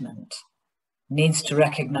management needs to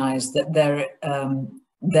recognize that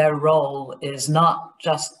their role is not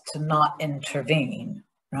just to not intervene,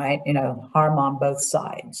 right? You know, harm on both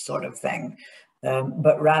sides sort of thing,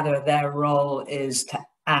 but rather their role is to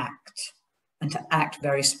act, and to act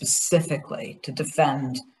very specifically to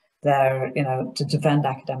defend their, you know, to defend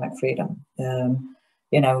academic freedom.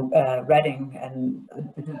 You know, Reading, and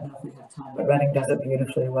I don't know if we have time, but Reading does it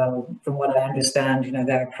beautifully well. From what I understand, you know,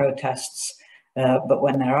 there are protests, but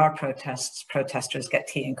when there are protests, protesters get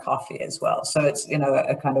tea and coffee as well. So it's, you know,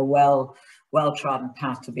 a kind of well-trodden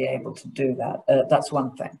path to be able to do that. That's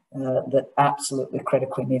one thing that absolutely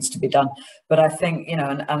critically needs to be done. But I think, you know,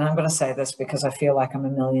 and I'm going to say this because I feel like I'm a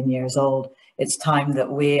million years old, it's time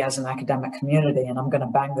that we as an academic community, and I'm going to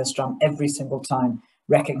bang this drum every single time,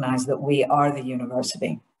 recognize that we are the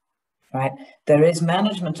university, right? There is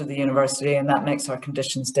management of the university, and that makes our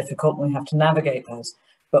conditions difficult, and we have to navigate those.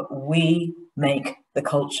 But we make the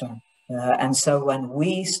culture. And so when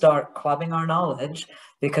we start clubbing our knowledge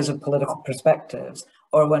because of political perspectives,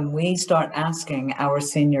 or when we start asking our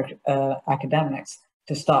senior academics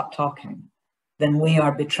to stop talking, then we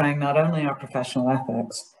are betraying not only our professional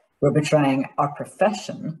ethics, we're betraying our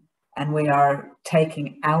profession, and we are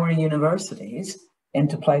taking our universities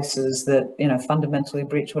into places that, you know, fundamentally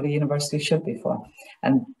breach what a university should be for.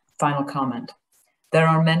 And final comment, there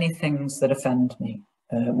are many things that offend me.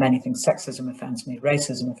 Many things. Sexism offends me,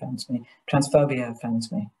 racism offends me, transphobia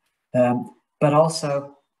offends me, but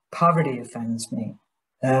also poverty offends me,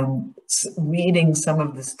 reading some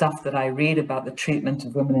of the stuff that I read about the treatment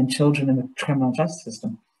of women and children in the criminal justice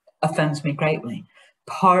system offends me greatly.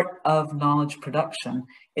 Part of knowledge production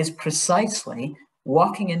is precisely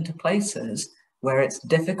walking into places where it's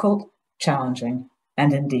difficult, challenging,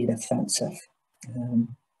 and indeed offensive.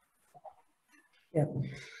 Yeah,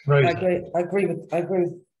 Rosa. I agree with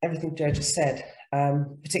everything Joe just said,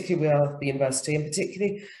 particularly with the university, and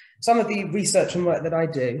particularly some of the research and work that I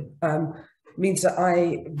do means that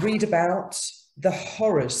I read about the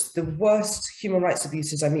horrors, the worst human rights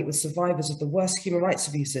abuses. I meet with survivors of the worst human rights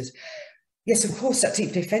abuses. Yes, of course, that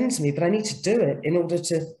deeply offends me, but I need to do it in order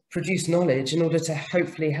to produce knowledge, in order to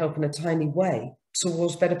hopefully help in a tiny way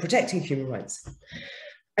towards better protecting human rights.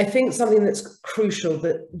 I think something that's crucial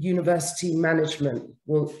that university management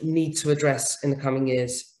will need to address in the coming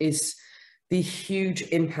years is the huge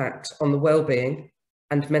impact on the well-being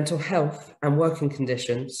and mental health and working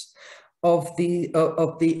conditions of the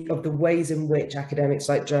ways in which academics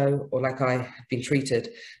like Joe or like I have been treated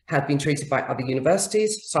by other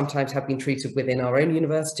universities, sometimes have been treated within our own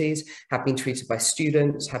universities, have been treated by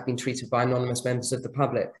students, have been treated by anonymous members of the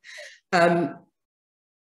public.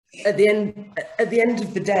 At the end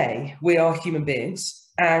of the day, we are human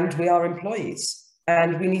beings and we are employees,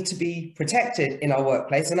 and we need to be protected in our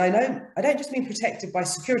workplace. And I don't just mean protected by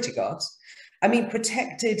security guards. I mean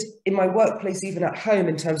protected in my workplace, even at home,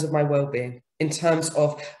 in terms of my well-being, in terms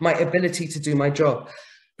of my ability to do my job,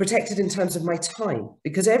 protected in terms of my time,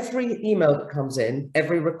 because every email that comes in,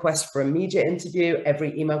 every request for a media interview,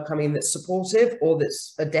 every email coming in that's supportive or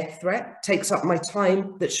that's a death threat takes up my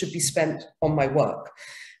time that should be spent on my work.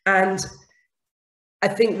 And I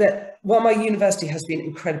think that while my university has been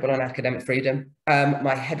incredible on academic freedom,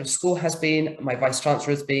 my head of school has been, my vice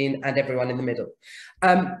chancellor has been, and everyone in the middle,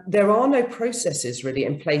 there are no processes really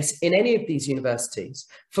in place in any of these universities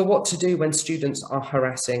for what to do when students are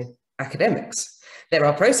harassing academics. There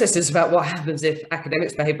are processes about what happens if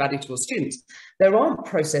academics behave badly towards students. There aren't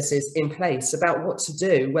processes in place about what to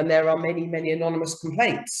do when there are many, many anonymous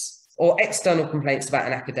complaints or external complaints about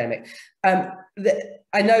an academic.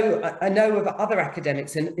 I know of other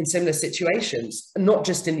academics in similar situations, not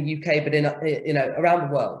just in the UK, but in around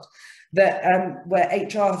the world, that where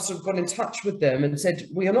HR have sort of got in touch with them and said,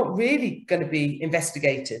 we are not really going to be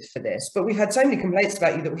investigated for this, but we've had so many complaints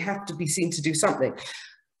about you that we have to be seen to do something.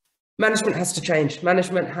 Management has to change.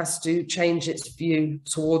 Management has to change its view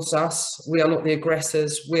towards us. We are not the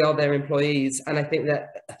aggressors, we are their employees. And I think that,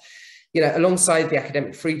 alongside the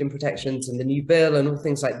academic freedom protections and the new bill and all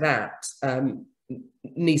things like that,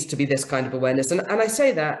 needs to be this kind of awareness. And I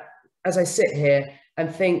say that as I sit here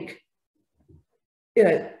and think,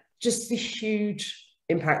 just the huge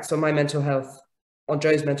impacts on my mental health, on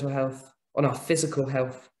Joe's mental health, on our physical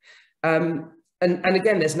health. And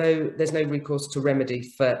again, there's no recourse to remedy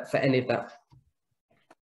for any of that.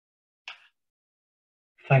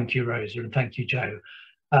 Thank you, Rosa, and thank you, Joe.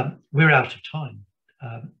 We're out of time.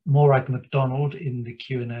 Morag MacDonald in the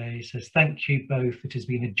Q&A says, thank you both. It has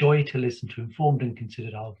been a joy to listen to informed and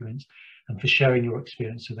considered arguments and for sharing your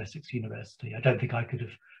experience with Essex University. I don't think I could have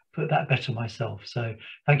put that better myself. So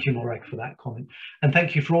thank you, Morag, for that comment. And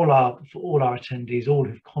thank you for all our attendees, all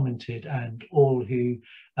who've commented and all who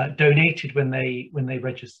donated when they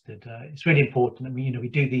registered. It's really important. I mean, we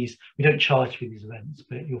do these, we don't charge for these events,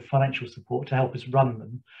 but your financial support to help us run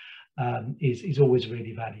them is always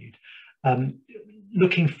really valued.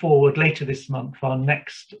 Looking forward, later this month, our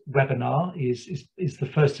next webinar is the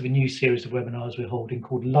first of a new series of webinars we're holding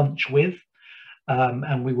called Lunch With.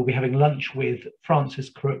 And we will be having lunch with Francis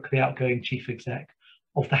Crook, the outgoing chief exec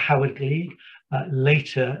of the Howard League,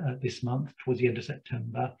 later this month, towards the end of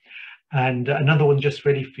September. And another one just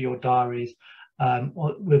really for your diaries,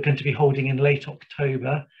 we're going to be holding in late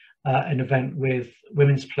October an event with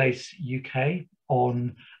Women's Place UK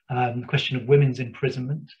on the question of women's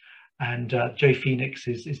imprisonment. And Joe Phoenix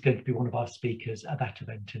is going to be one of our speakers at that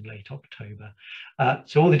event in late October.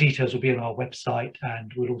 So all the details will be on our website,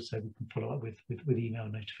 and we can follow up with email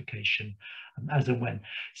notification as and when.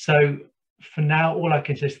 So for now, all I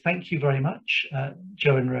can say is thank you very much,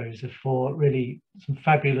 Joe and Rosa, for really some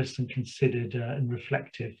fabulous and considered and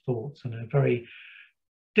reflective thoughts on a very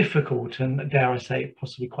difficult and, dare I say,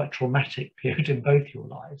 possibly quite traumatic period in both your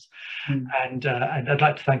lives. And I'd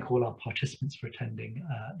like to thank all our participants for attending.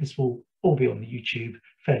 This will all be on the YouTube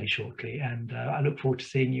fairly shortly, and I look forward to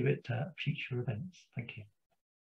seeing you at future events. Thank you.